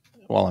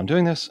while I'm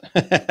doing this.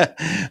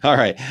 All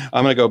right.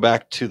 I'm going to go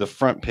back to the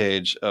front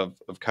page of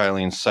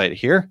Kylene's site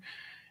here,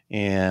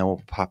 and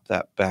we'll pop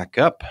that back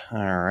up.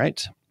 All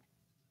right.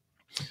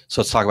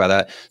 So let's talk about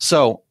that.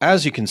 So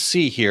as you can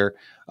see here,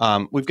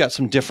 we've got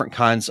some different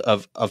kinds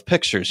of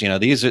pictures.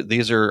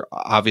 These are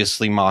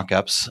obviously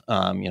mock-ups,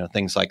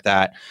 things like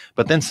that.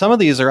 But then some of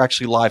these are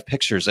actually live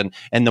pictures, and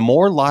the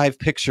more live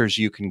pictures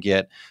you can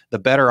get, the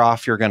better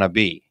off you're going to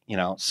be.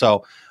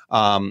 So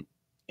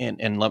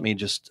and let me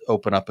just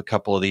open up a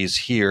couple of these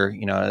here.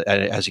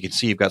 As you can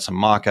see, you've got some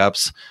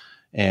mock-ups,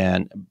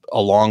 and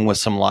along with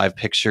some live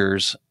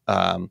pictures.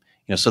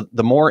 So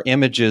the more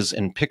images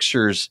and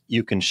pictures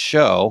you can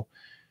show,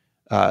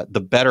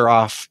 the better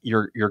off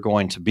you're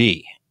going to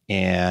be.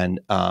 And,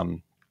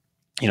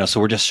 so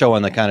we're just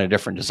showing the kind of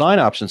different design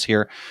options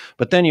here,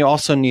 but then you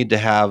also need to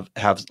have,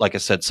 like I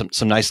said,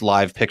 some nice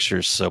live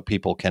pictures so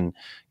people can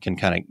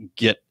kind of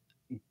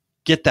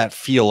get that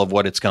feel of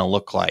what it's going to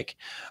look like.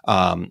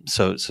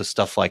 So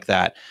stuff like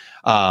that.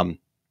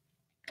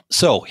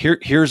 So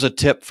here's a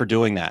tip for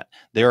doing that.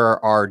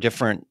 There are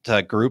different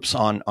groups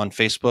on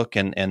Facebook,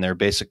 and they're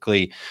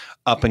basically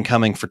up and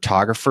coming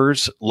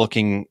photographers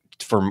looking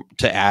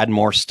to add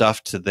more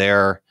stuff to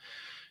their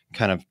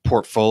kind of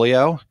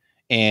portfolio.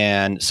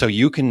 And so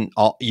you can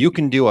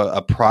do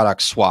a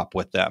product swap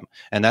with them.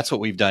 And that's what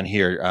we've done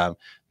here.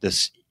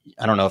 This,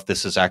 I don't know if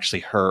this is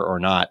actually her or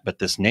not, but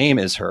this name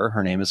is her.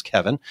 Her name is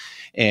Kevin.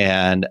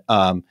 And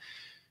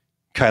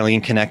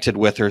Kylene connected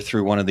with her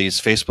through one of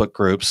these Facebook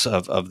groups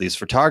of these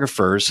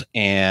photographers.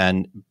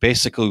 And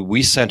basically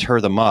we sent her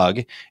the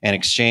mug in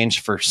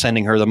exchange for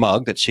sending her the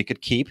mug that she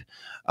could keep.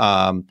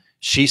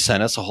 She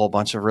sent us a whole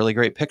bunch of really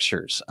great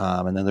pictures.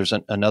 And then there's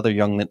another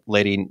young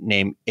lady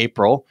named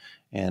April.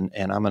 And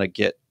I'm going to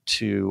get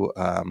to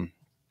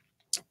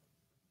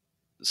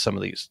some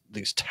of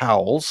these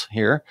towels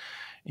here.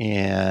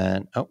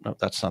 And, oh, no,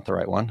 that's not the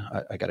right one.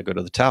 I got to go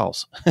to the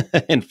towels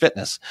in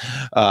fitness.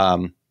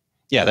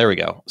 Yeah, there we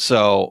go.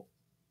 So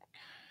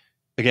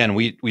again,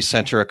 we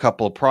sent her a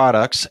couple of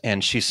products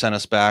and she sent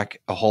us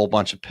back a whole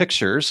bunch of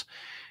pictures.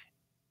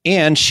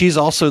 And she's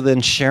also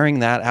then sharing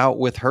that out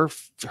with her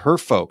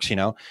folks,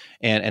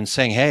 and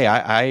saying, hey,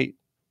 I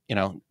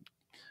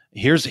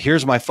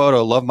here's my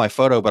photo, love my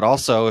photo. But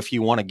also if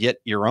you want to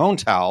get your own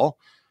towel,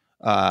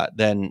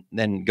 then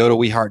go to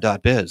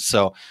weheart.biz.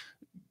 So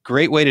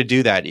great way to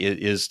do that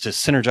is to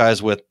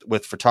synergize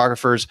with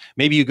photographers.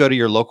 Maybe you go to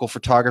your local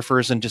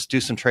photographers and just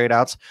do some trade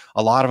outs.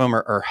 A lot of them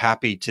are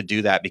happy to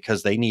do that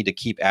because they need to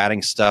keep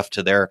adding stuff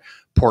to their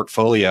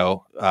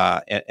portfolio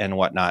and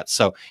whatnot.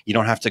 So you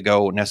don't have to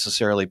go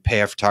necessarily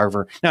pay a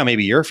photographer. Now,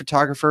 maybe you're a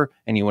photographer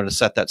and you want to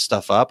set that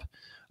stuff up.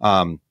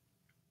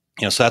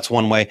 So that's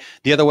one way.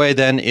 The other way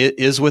then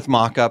is with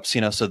mock-ups,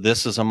 so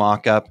this is a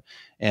mock-up.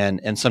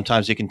 And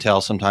sometimes you can tell,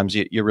 sometimes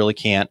you really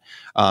can't,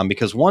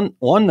 because one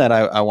that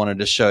I wanted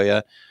to show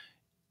you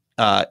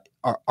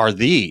are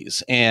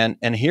these, and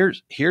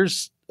here's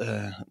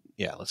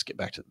let's get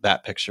back to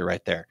that picture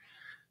right there.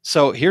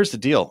 So here's the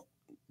deal.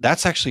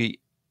 That's actually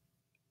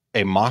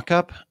a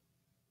mock-up.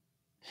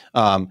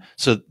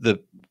 So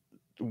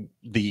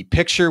the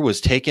picture was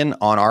taken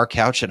on our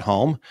couch at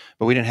home,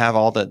 but we didn't have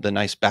all the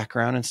nice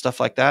background and stuff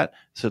like that.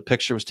 So the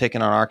picture was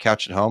taken on our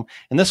couch at home.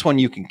 And this one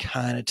you can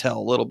kind of tell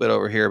a little bit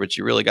over here, but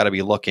you really got to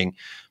be looking.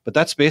 But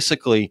that's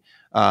basically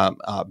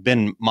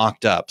been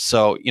mocked up.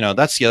 So,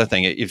 that's the other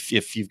thing.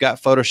 If you've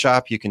got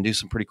Photoshop, you can do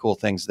some pretty cool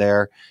things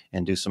there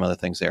and do some other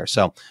things there.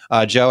 So,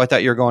 Joe, I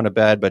thought you were going to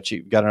bed, but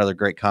you've got another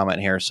great comment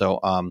here.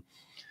 So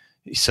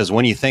he says,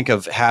 when you think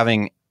of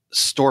having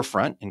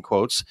storefront in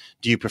quotes,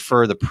 do you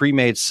prefer the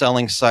pre-made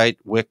selling site,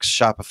 Wix,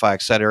 Shopify,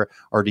 etc.,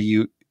 or do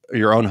you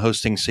your own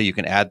hosting so you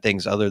can add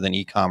things other than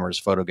e-commerce,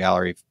 photo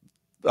gallery,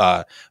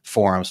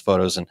 forums,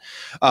 photos?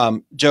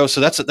 And Joe, so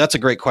that's a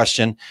great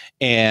question.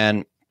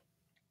 And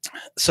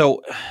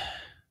so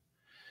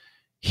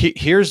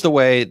here's the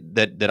way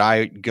that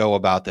I go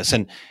about this,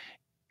 and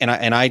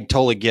I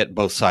totally get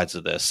both sides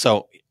of this.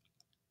 So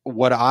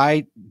what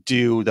I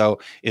do though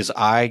is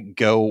I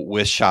go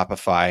with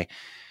Shopify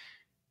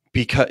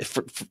because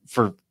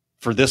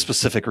for this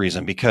specific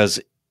reason, because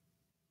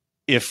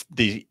if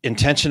the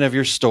intention of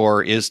your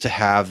store is to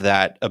have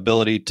that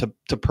ability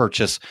to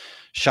purchase,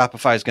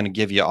 Shopify is going to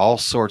give you all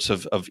sorts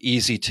of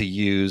easy to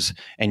use,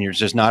 and you're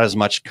just not as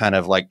much kind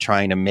of like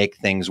trying to make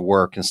things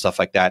work and stuff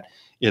like that.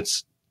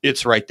 It's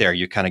right there.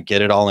 You kind of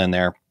get it all in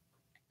there.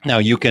 Now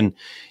you can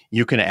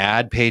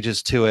add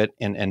pages to it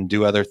and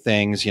do other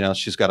things.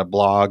 She's got a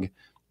blog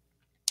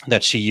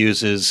that she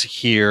uses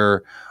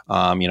here.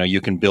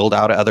 You can build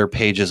out other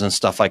pages and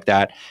stuff like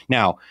that.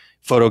 Now,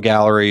 photo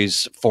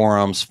galleries,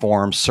 forums,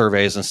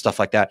 surveys, and stuff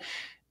like that.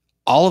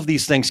 All of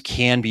these things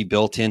can be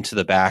built into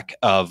the back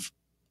of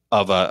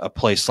a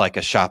place like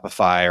a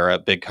Shopify or a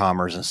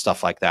BigCommerce and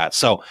stuff like that.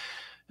 So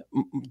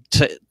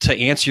to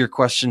answer your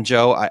question,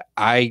 Joe,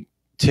 I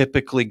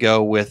typically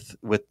go with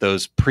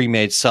those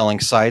pre-made selling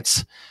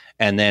sites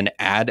and then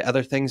add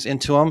other things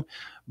into them.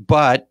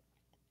 But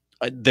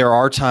there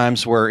are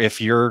times where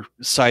if your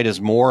site is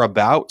more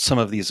about some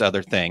of these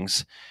other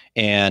things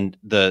and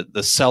the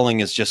selling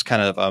is just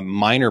kind of a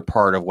minor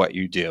part of what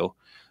you do,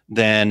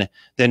 then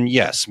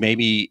yes,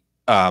 maybe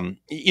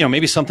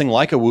maybe something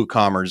like a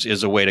WooCommerce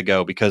is a way to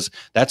go, because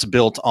that's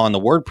built on the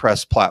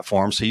WordPress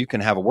platform. So you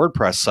can have a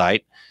WordPress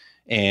site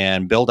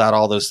and build out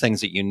all those things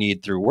that you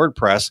need through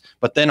WordPress,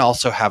 but then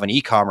also have an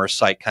e-commerce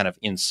site kind of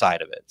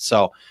inside of it.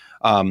 So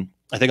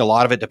I think a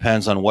lot of it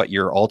depends on what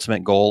your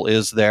ultimate goal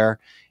is there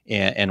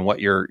and what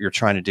you're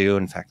trying to do.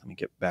 In fact, let me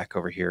get back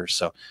over here.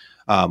 So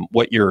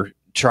what you're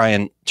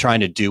trying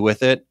to do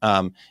with it.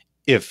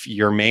 If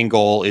your main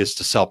goal is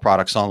to sell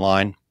products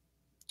online,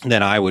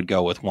 then I would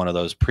go with one of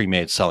those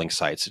pre-made selling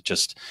sites. It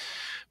just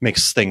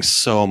makes things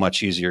so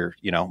much easier.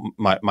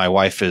 My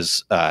wife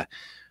is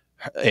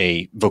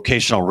a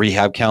vocational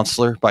rehab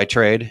counselor by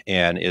trade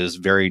and is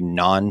very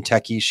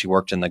non-techie. She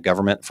worked in the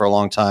government for a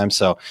long time,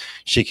 so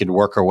she could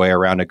work her way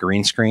around a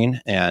green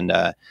screen, and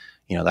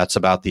that's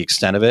about the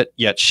extent of it.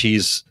 Yet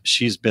she's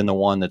been the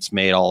one that's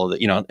made all of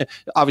the,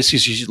 obviously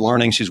she's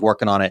learning, she's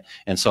working on it.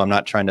 And so I'm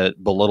not trying to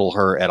belittle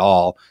her at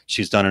all.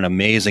 She's done an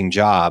amazing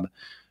job,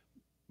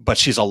 but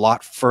she's a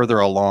lot further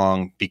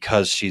along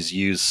because she's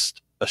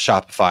used a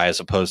Shopify as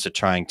opposed to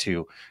trying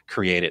to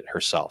create it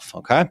herself.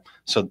 Okay.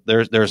 So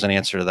there's an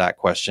answer to that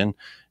question.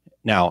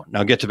 Now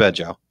get to bed,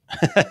 Joe.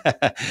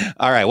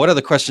 All right. What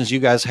other questions you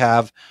guys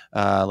have?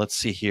 Let's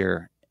see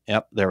here.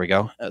 Yep, there we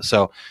go.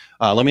 So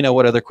let me know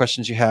what other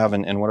questions you have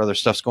and what other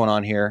stuff's going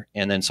on here.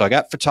 And then, so I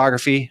got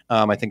photography.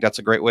 I think that's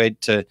a great way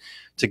to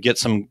get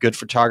some good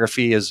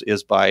photography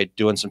is by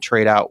doing some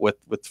trade out with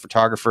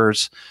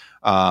photographers.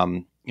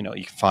 You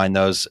can find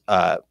those.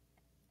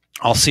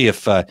 I'll see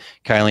if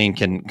Kylene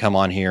can come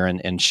on here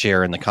and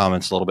share in the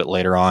comments a little bit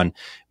later on,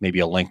 maybe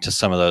a link to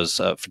some of those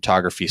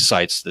photography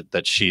sites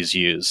that she's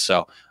used.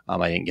 So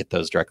I didn't get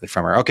those directly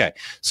from her. Okay.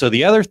 So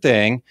the other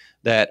thing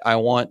that I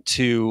want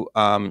to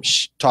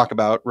talk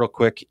about real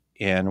quick,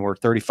 and we're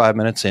 35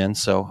 minutes in,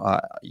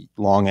 so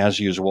long as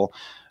usual,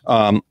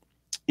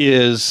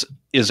 is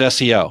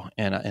SEO.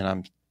 And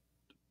I'm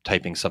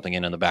typing something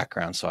in the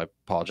background, so I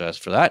apologize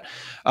for that.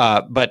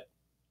 But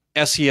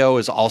SEO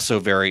is also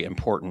very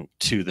important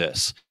to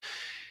this.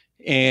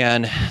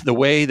 And the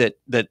way that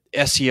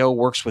SEO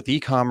works with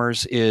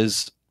e-commerce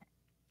is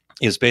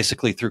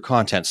basically through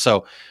content.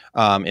 So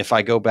if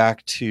I go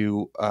back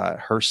to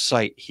her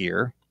site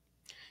here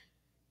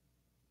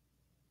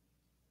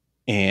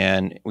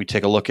and we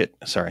take a look at,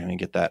 sorry, let me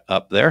get that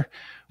up there.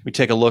 We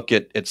take a look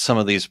at some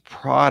of these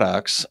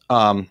products.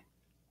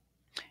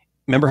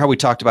 Remember how we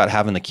talked about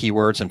having the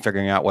keywords and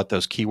figuring out what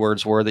those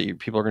keywords were that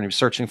people are going to be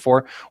searching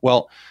for?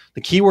 Well,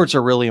 the keywords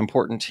are really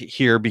important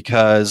here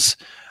because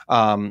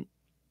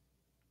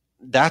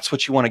that's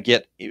what you want to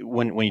get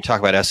when you talk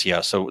about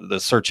SEO. So the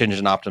search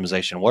engine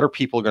optimization, what are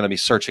people going to be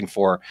searching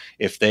for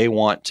if they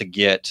want to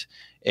get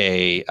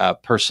a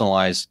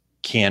personalized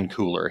can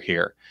cooler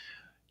here?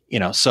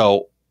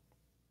 So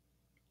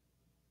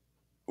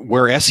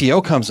where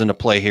SEO comes into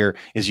play here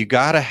is you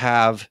got to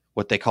have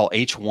what they call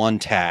H1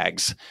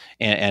 tags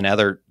and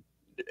other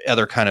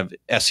kind of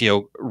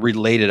SEO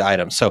related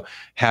items. So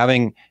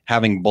having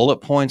bullet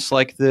points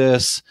like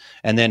this,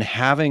 and then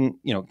having,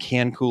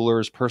 can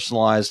coolers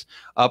personalized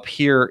up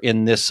here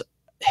in this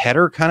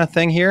header kind of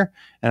thing here.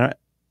 And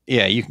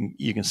yeah,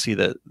 you can see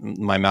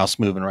my mouse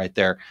moving right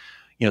there.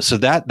 So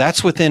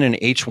that's within an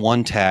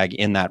H1 tag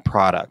in that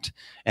product.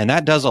 And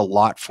that does a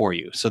lot for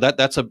you. So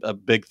that's a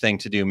big thing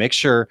to do. Make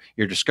sure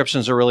your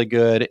descriptions are really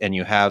good and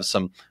you have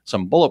some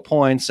bullet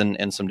points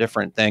and some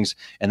different things,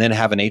 and then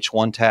have an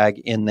H1 tag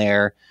in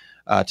there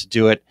to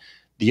do it.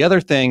 The other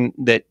thing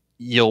that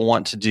you'll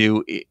want to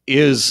do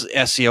is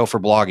SEO for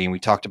blogging. We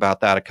talked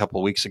about that a couple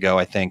of weeks ago,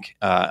 I think,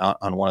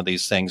 on one of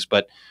these things.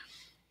 But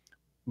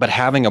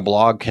having a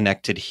blog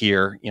connected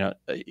here,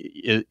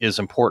 is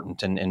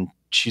important. And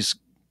she's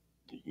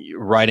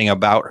writing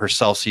about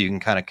herself so you can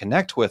kind of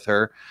connect with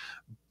her,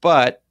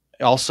 but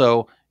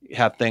also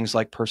have things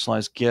like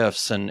personalized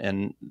gifts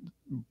and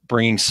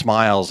bringing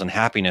smiles and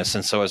happiness.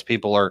 And so as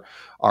people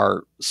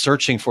are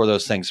searching for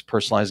those things,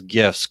 personalized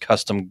gifts,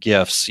 custom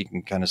gifts, you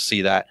can kind of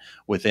see that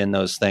within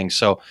those things.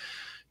 So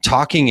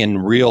talking in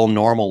real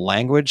normal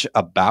language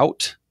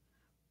about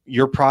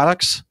your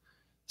products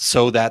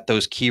so that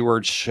those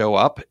keywords show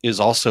up is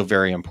also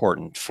very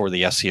important for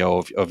the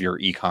SEO of your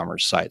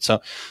e-commerce site. So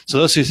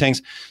those two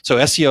things. So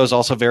SEO is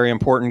also very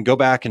important. Go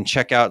back and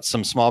check out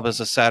some Small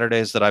Business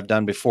Saturdays that I've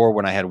done before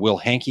when I had Will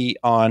Hankey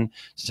on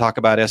to talk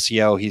about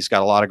SEO. He's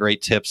got a lot of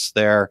great tips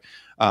there.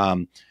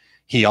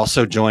 He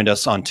also joined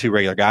us on Two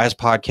Regular Guys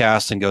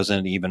podcast and goes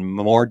into even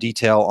more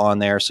detail on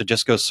there. So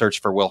just go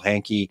search for Will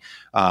Hankey.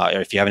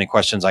 If you have any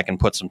questions, I can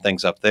put some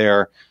things up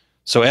there.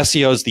 So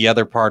SEO is the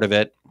other part of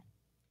it.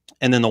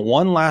 And then the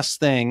one last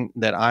thing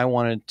that I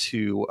wanted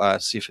to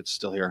see if it's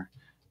still here.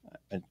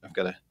 I've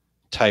got to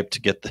type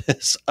to get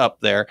this up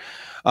there.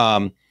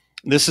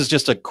 This is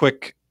just a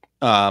quick,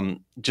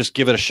 just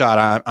give it a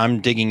shot.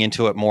 I'm digging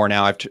into it more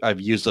now.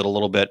 I've used it a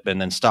little bit and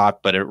then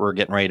stopped, but we're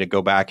getting ready to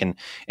go back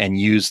and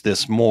use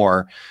this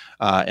more.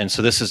 And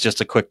so this is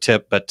just a quick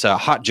tip, but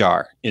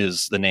Hotjar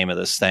is the name of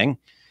this thing.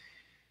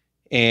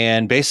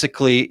 And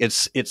basically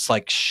it's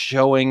like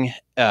showing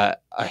a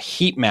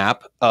heat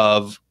map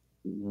of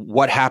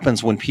what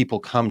happens when people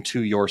come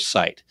to your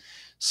site.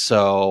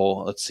 So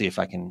let's see if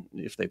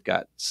they've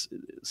got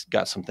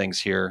some things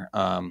here.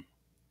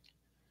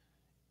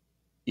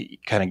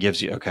 It kind of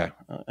gives you, okay,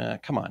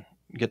 come on,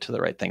 get to the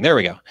right thing. There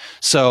we go.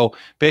 So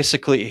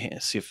basically,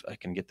 let's see if I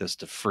can get this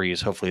to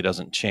freeze. Hopefully it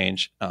doesn't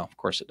change. Oh, of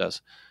course it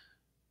does.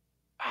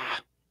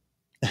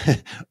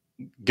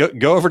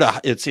 Go over to,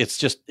 it's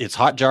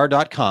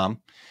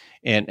hotjar.com.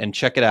 And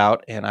check it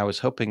out. And I was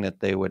hoping that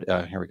they would,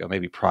 here we go,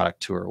 maybe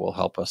Product Tour will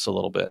help us a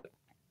little bit.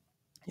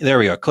 There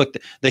we go.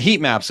 Click the heat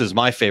maps is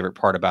my favorite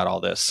part about all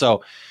this.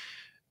 So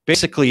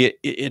basically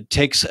it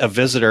takes a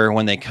visitor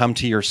when they come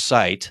to your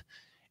site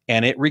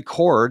and it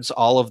records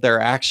all of their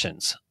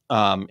actions.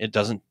 It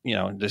doesn't,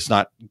 it's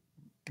not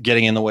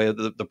getting in the way of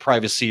the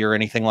privacy or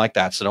anything like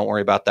that. So don't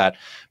worry about that.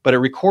 But it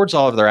records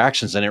all of their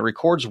actions and it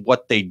records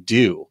what they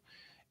do.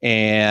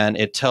 And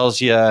it tells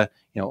you,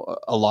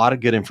 a lot of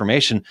good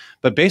information.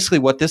 But basically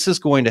what this is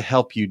going to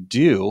help you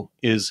do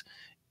is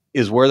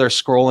where they're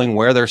scrolling,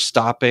 where they're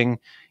stopping,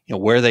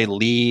 where they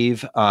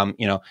leave.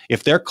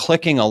 If they're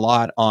clicking a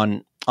lot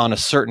on a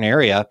certain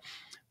area,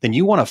 then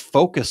you want to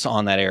focus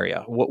on that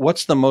area.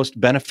 What's the most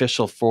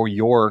beneficial for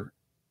your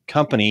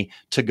company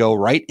to go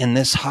right in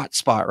this hot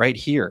spot right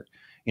here,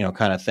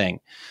 kind of thing.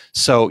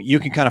 So you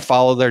can kind of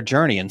follow their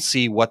journey and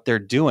see what they're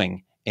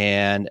doing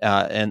and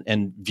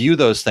view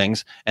those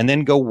things, and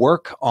then go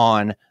work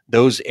on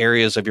those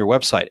areas of your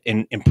website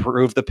and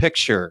improve the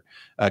picture,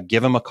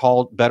 give them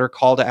a better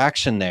call to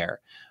action there.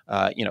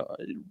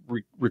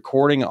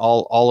 Recording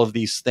all of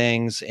these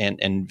things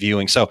and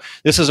viewing. So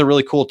this is a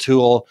really cool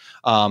tool.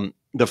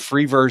 The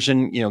free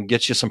version,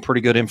 gets you some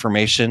pretty good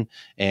information.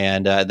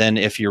 And then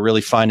if you're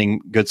really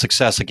finding good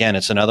success, again,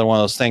 it's another one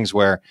of those things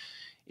where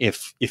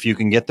if you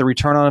can get the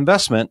return on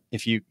investment,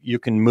 if you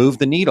can move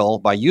the needle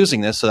by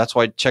using this. So that's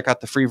why check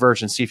out the free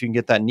version, see if you can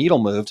get that needle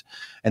moved,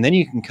 and then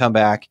you can come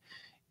back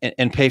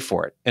and pay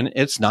for it. And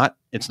it's not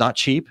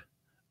cheap.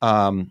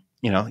 You're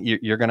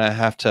going to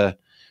have to.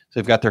 So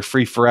they've got their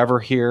free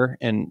forever here,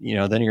 and then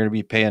you're going to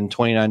be paying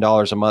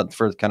 $29 a month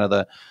for kind of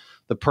the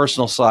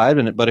personal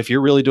side. But if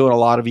you're really doing a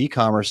lot of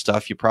e-commerce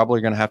stuff, you're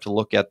probably going to have to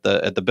look at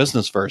the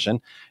business version,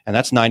 and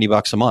that's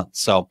 $90 a month.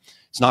 So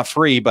it's not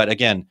free, but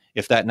again,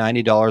 if that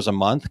 $90 a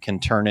month can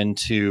turn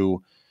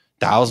into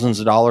thousands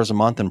of dollars a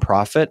month in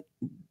profit,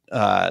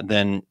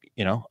 then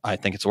I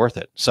think it's worth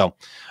it. So,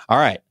 all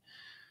right.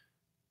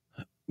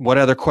 What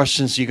other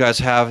questions do you guys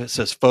have? It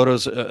says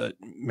photos.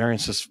 Marion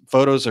says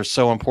photos are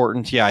so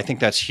important. Yeah, I think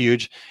that's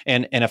huge.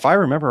 And if I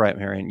remember right,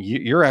 Marion,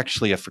 you're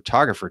actually a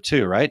photographer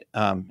too, right?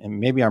 And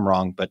maybe I'm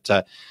wrong, but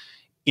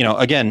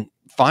again,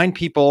 find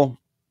people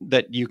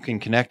that you can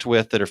connect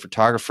with that are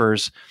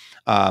photographers,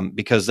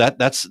 because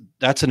that's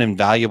an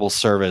invaluable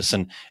service,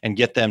 and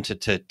get them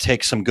to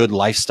take some good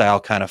lifestyle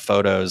kind of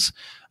photos.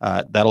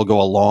 That'll go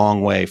a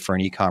long way for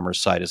an e-commerce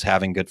site, is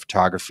having good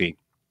photography.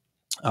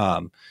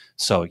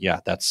 So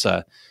yeah, that's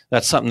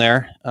something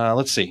there.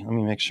 Let's see. Let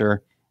me make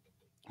sure.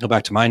 Go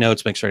back to my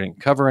notes. Make sure I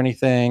didn't cover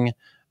anything.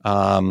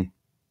 I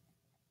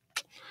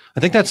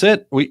think that's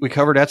it. We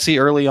covered Etsy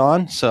early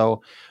on.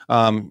 So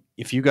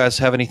if you guys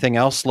have anything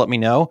else, let me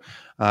know.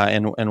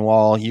 And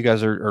while you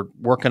guys are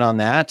working on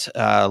that,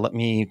 let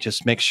me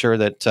just make sure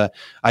that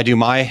I do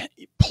my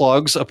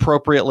plugs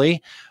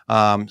appropriately.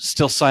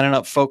 Still signing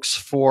up folks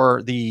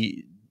for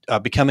the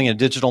Becoming a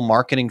Digital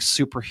Marketing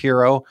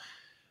Superhero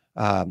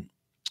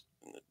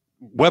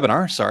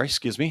webinar. Sorry,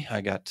 excuse me.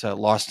 I got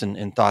lost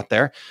in thought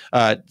there.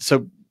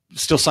 So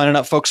still signing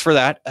up folks for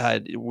that.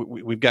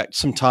 We've got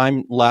some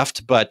time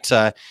left, but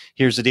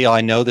here's the deal.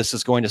 I know this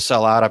is going to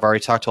sell out. I've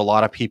already talked to a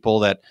lot of people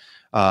that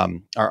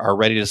are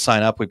ready to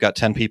sign up. We've got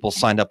 10 people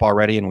signed up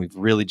already, and we've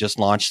really just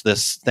launched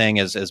this thing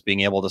as being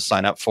able to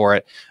sign up for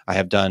it. I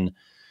have done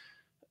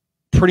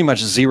pretty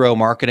much zero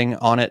marketing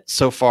on it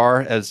so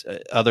far, as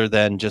other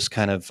than just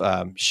kind of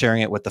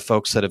sharing it with the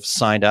folks that have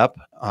signed up.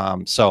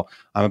 So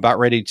I'm about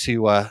ready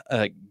to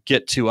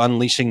get to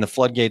unleashing the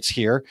floodgates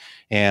here,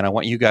 and I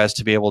want you guys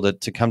to be able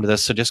to come to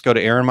this. So just go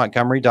to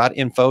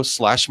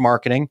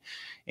aaronmontgomery.info/marketing,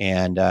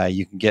 and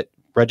you can get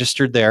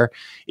registered there.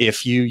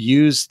 If you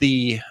use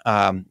the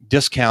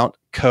discount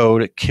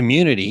code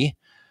community,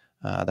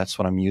 that's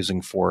what I'm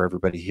using for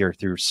everybody here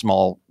through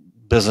Small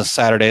Business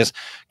Saturdays.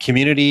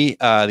 Community,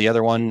 the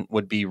other one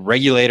would be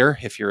regulator.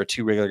 If you're a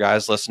Two Regular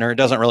Guys listener, it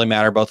doesn't really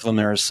matter. Both of them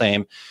are the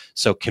same.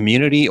 So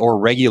community or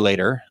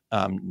regulator,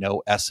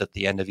 no S at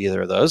the end of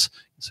either of those.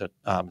 So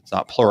it's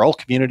not plural,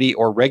 community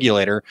or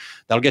regulator.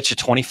 That'll get you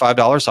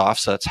 $25 off.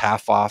 So that's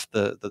half off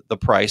the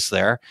price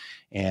there.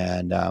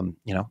 And,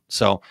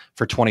 so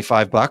for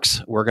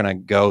 $25, we're going to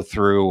go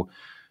through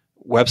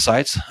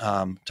websites,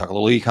 talk a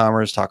little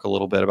e-commerce, talk a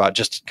little bit about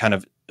just kind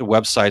of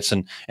websites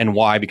and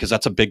why, because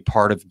that's a big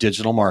part of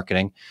digital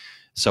marketing.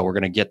 So we're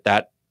going to get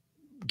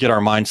our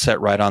mindset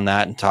right on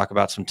that and talk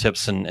about some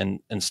tips and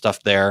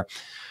stuff there.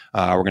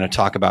 We're going to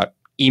talk about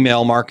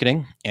email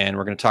marketing, and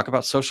we're going to talk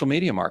about social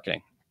media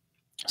marketing.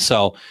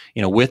 So,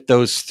 with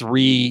those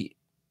three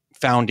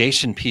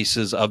foundation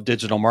pieces of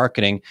digital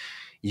marketing,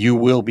 you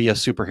will be a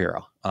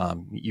superhero.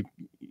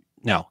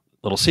 Now,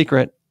 little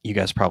secret, you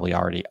guys probably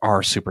already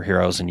are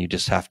superheroes, and you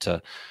just have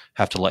to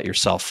let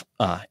yourself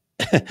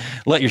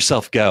let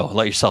yourself go,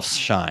 let yourself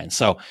shine.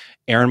 So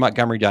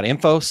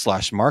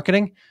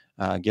aaronmontgomery.info/marketing,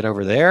 get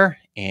over there.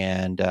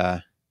 And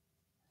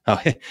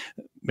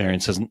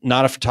Marion says,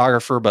 not a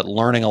photographer, but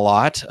learning a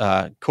lot.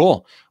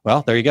 Cool.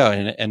 Well, there you go.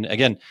 And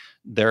again,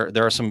 there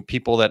are some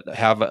people that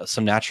have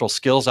some natural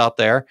skills out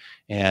there,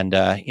 and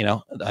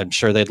I'm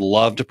sure they'd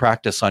love to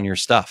practice on your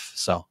stuff.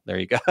 So there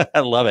you go. I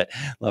love it.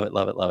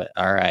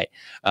 All right.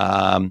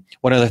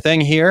 One other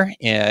thing here,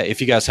 if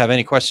you guys have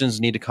any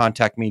questions, need to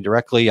contact me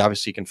directly.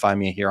 Obviously, you can find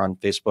me here on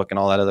Facebook and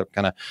all that other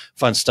kind of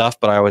fun stuff,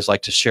 but I always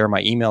like to share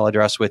my email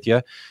address with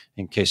you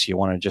in case you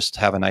want to just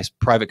have a nice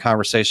private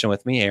conversation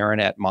with me.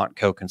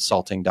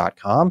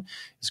 Aaron@montcoconsulting.com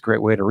is a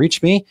great way to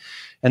reach me.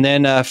 And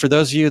then for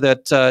those of you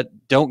that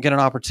don't get an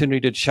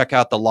opportunity to check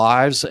out the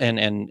lives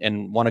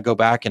and want to go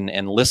back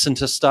and listen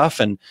to stuff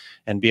and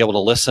be able to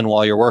listen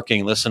while you're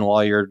working, listen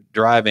while you're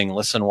driving,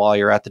 listen while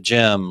you're at the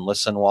gym,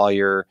 listen while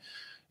you're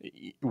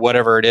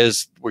whatever it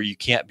is where you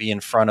can't be in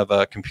front of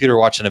a computer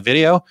watching a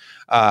video,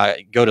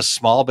 go to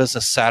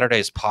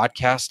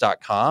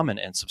smallbusinesssaturdayspodcast.com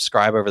and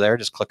subscribe over there.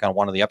 Just click on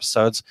one of the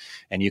episodes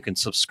and you can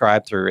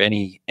subscribe through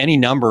any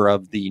number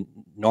of the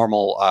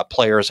normal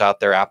players out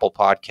there, Apple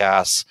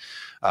Podcasts,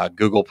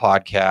 Google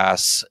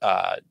Podcasts,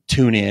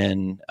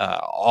 TuneIn,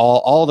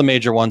 all the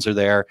major ones are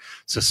there.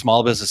 So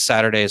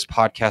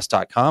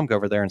smallbusinesssaturdayspodcast.com. Go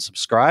over there and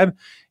subscribe,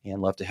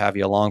 and love to have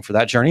you along for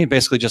that journey.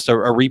 Basically just a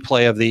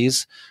replay of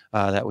these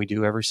that we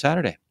do every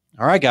Saturday.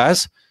 All right,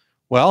 guys.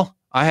 Well,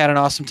 I had an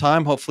awesome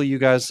time. Hopefully you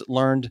guys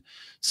learned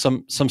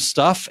some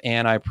stuff,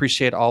 and I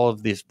appreciate all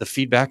of the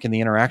feedback and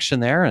the interaction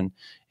there,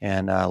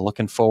 and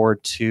looking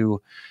forward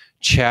to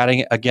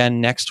chatting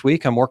again next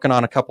week. I'm working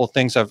on a couple of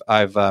things. I've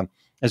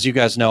as you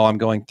guys know, I'm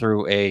going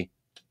through let's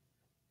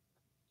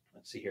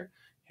see here.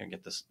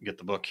 Get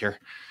the book here.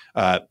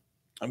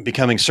 I'm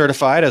becoming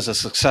certified as a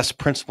Success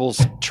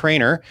Principles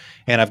trainer,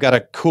 and I've got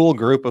a cool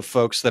group of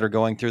folks that are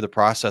going through the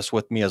process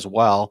with me as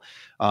well.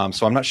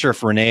 So I'm not sure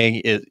if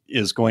Renee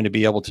is going to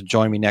be able to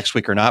join me next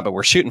week or not, but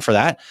we're shooting for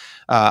that.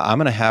 I'm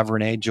going to have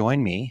Renee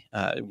join me,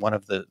 one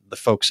of the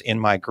folks in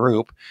my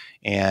group,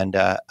 and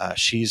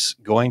she's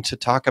going to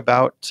talk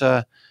about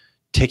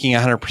taking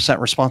 100%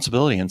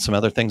 responsibility and some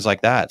other things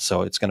like that.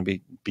 So it's going to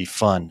be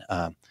fun.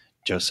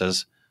 Joe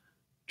says,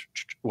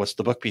 what's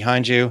the book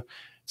behind you?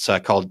 It's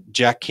called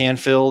Jack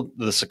Canfield,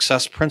 The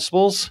Success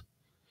Principles.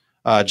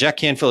 Jack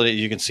Canfield,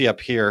 you can see up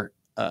here,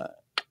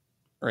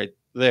 right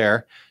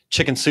there.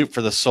 Chicken Soup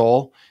for the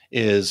Soul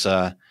is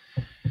what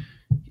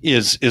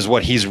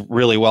he's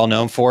really well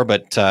known for,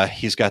 but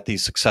he's got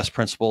these success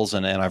principles,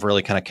 and I've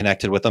really kind of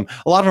connected with them.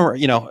 A lot of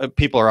them are,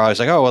 people are always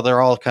like, oh, well,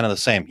 they're all kind of the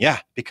same. Yeah,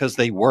 because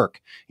they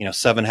work.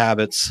 7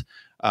 Habits,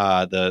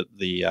 oh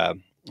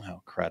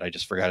crud, I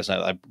just forgot his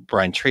name.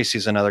 Brian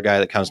Tracy's another guy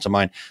that comes to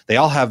mind. They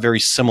all have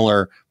very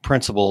similar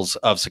principles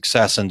of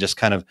success, and just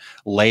kind of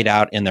laid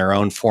out in their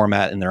own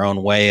format, in their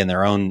own way, in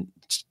their own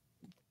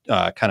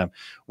kind of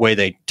way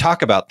they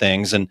talk about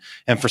things. And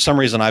for some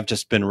reason, I've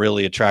just been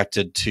really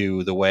attracted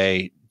to the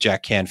way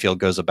Jack Canfield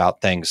goes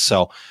about things.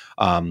 So,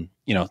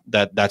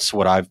 that's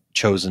what I've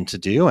chosen to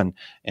do.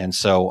 And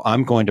so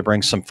I'm going to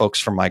bring some folks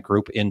from my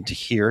group into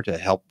here to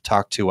help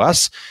talk to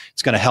us.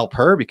 It's going to help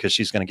her because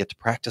she's going to get to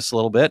practice a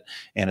little bit,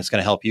 and it's going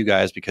to help you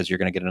guys because you're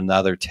going to get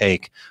another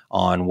take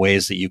on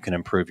ways that you can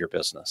improve your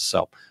business.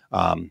 So,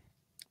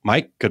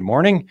 Mike, good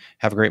morning.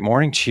 Have a great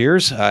morning.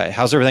 Cheers.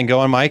 How's everything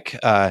going, Mike?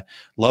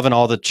 Loving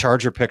all the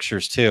Charger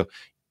pictures too.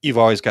 You've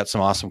always got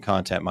some awesome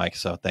content, Mike.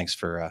 So thanks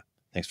for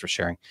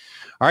sharing.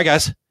 All right,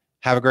 guys.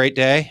 Have a great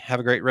day. Have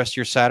a great rest of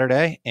your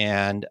Saturday,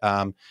 and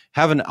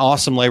have an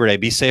awesome Labor Day.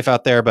 Be safe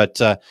out there, but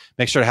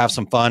make sure to have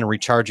some fun,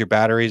 recharge your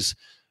batteries.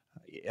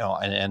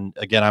 And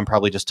again, I'm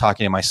probably just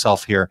talking to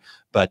myself here,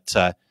 but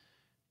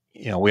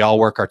we all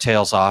work our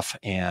tails off,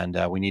 and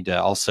we need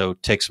to also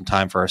take some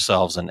time for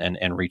ourselves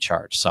and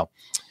recharge. So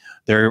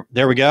there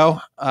we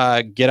go.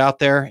 Get out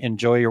there,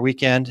 enjoy your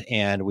weekend,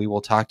 and we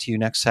will talk to you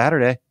next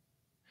Saturday.